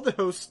by all the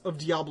hosts of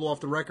Diablo Off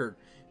the Record.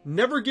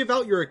 Never give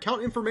out your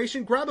account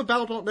information, grab a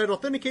Battle.net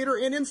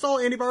authenticator, and install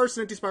antivirus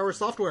and anti-spyware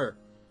software.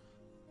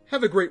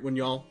 Have a great one,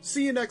 y'all.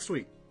 See you next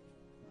week.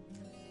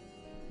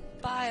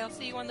 Bye, I'll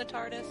see you on the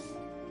TARDIS.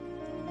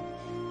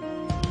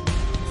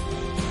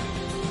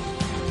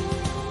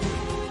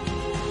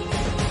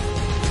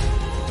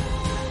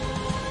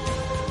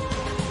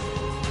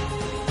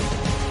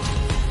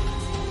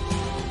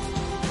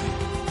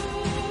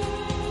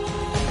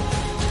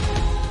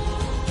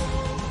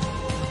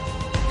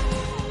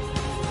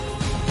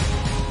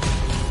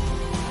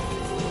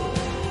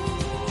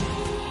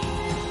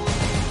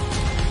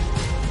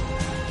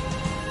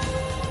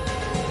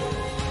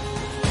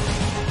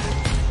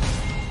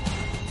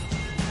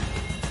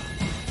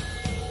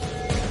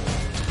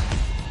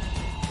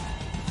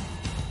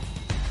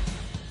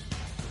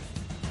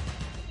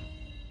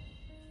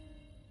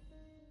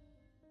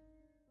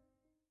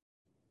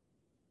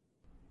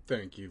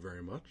 Thank you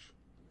very much.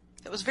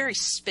 That was very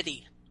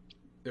spitty.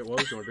 It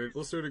was.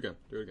 Let's do it again.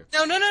 Do it again.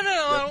 No.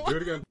 Yep, do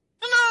it again.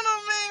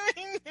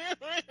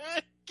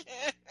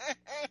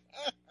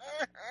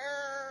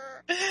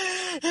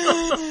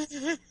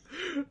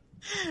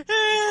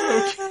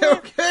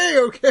 baby.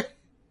 Okay.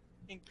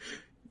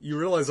 You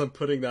realize I'm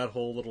putting that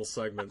whole little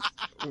segment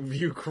of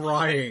you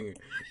crying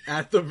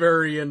at the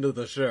very end of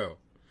the show.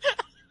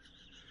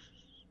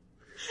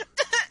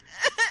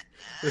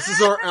 This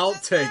is our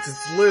outtakes.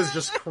 It's Liz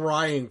just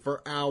crying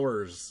for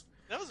hours.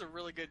 That was a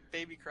really good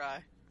baby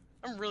cry.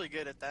 I'm really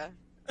good at that.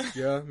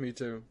 Yeah, me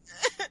too.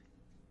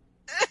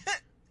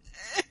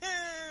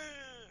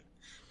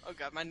 Oh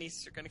god, my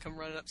nieces are gonna come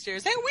running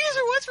upstairs. Hey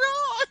Weezer, what's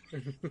wrong?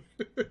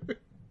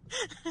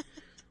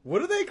 What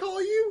do they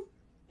call you?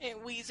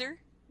 Aunt Weezer.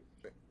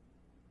 Do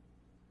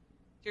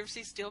you ever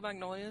see Steel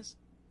Magnolias?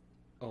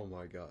 Oh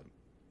my god.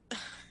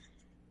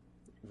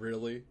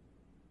 Really?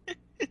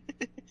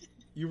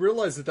 You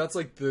realize that that's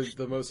like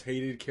the most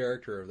hated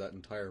character of that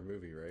entire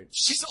movie, right?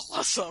 She's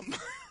awesome.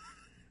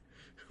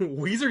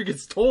 Weezer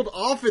gets told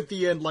off at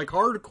the end like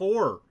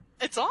hardcore.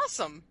 It's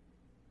awesome.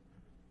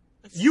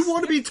 You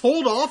want to be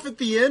told off at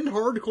the end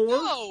hardcore?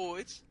 No,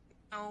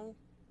 no.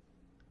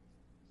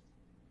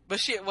 But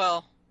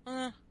what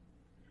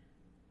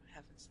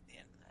happens at the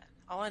end of that?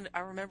 I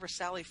remember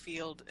Sally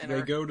Field and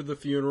they go to the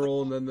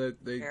funeral and then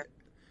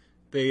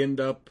they end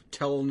up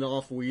telling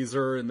off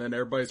Weezer, and then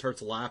everybody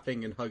starts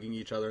laughing and hugging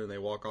each other, and they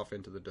walk off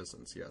into the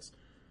distance, yes.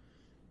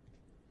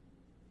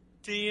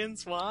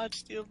 Dien's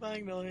watched Steel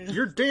Magnolias.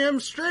 You're damn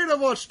straight I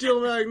watched Steel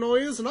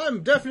Magnolias, and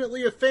I'm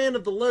definitely a fan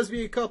of the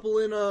lesbian couple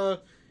in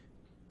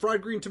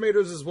Fried Green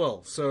Tomatoes as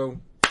well, so...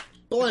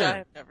 Blam. Which I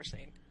have never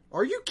seen.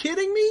 Are you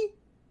kidding me?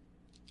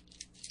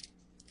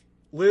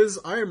 Liz,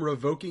 I am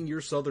revoking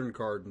your Southern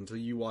card until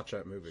you watch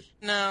that movie.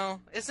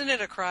 No. Isn't it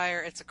a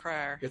crier? It's a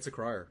crier. It's a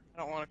crier. I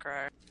don't want to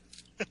cry.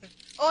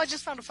 Oh, I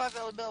just found a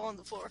 $5 bill on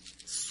the floor.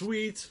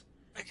 Sweet.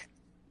 Okay.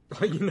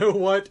 You know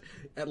what?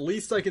 At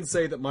least I can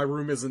say that my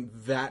room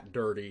isn't that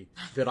dirty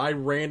that I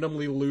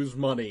randomly lose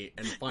money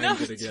and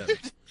find it again.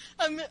 Dude,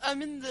 I'm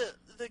in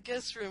the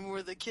guest room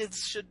where the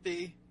kids should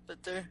be,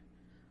 but they're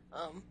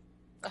I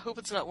hope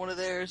it's not one of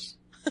theirs.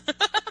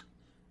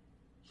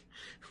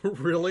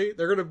 Really?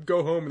 They're gonna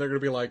go home and they're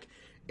gonna be like,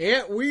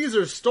 Aunt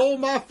Weezer stole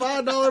my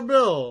 $5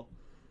 bill.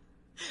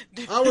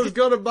 I was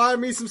gonna buy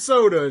me some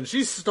soda and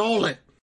she stole it.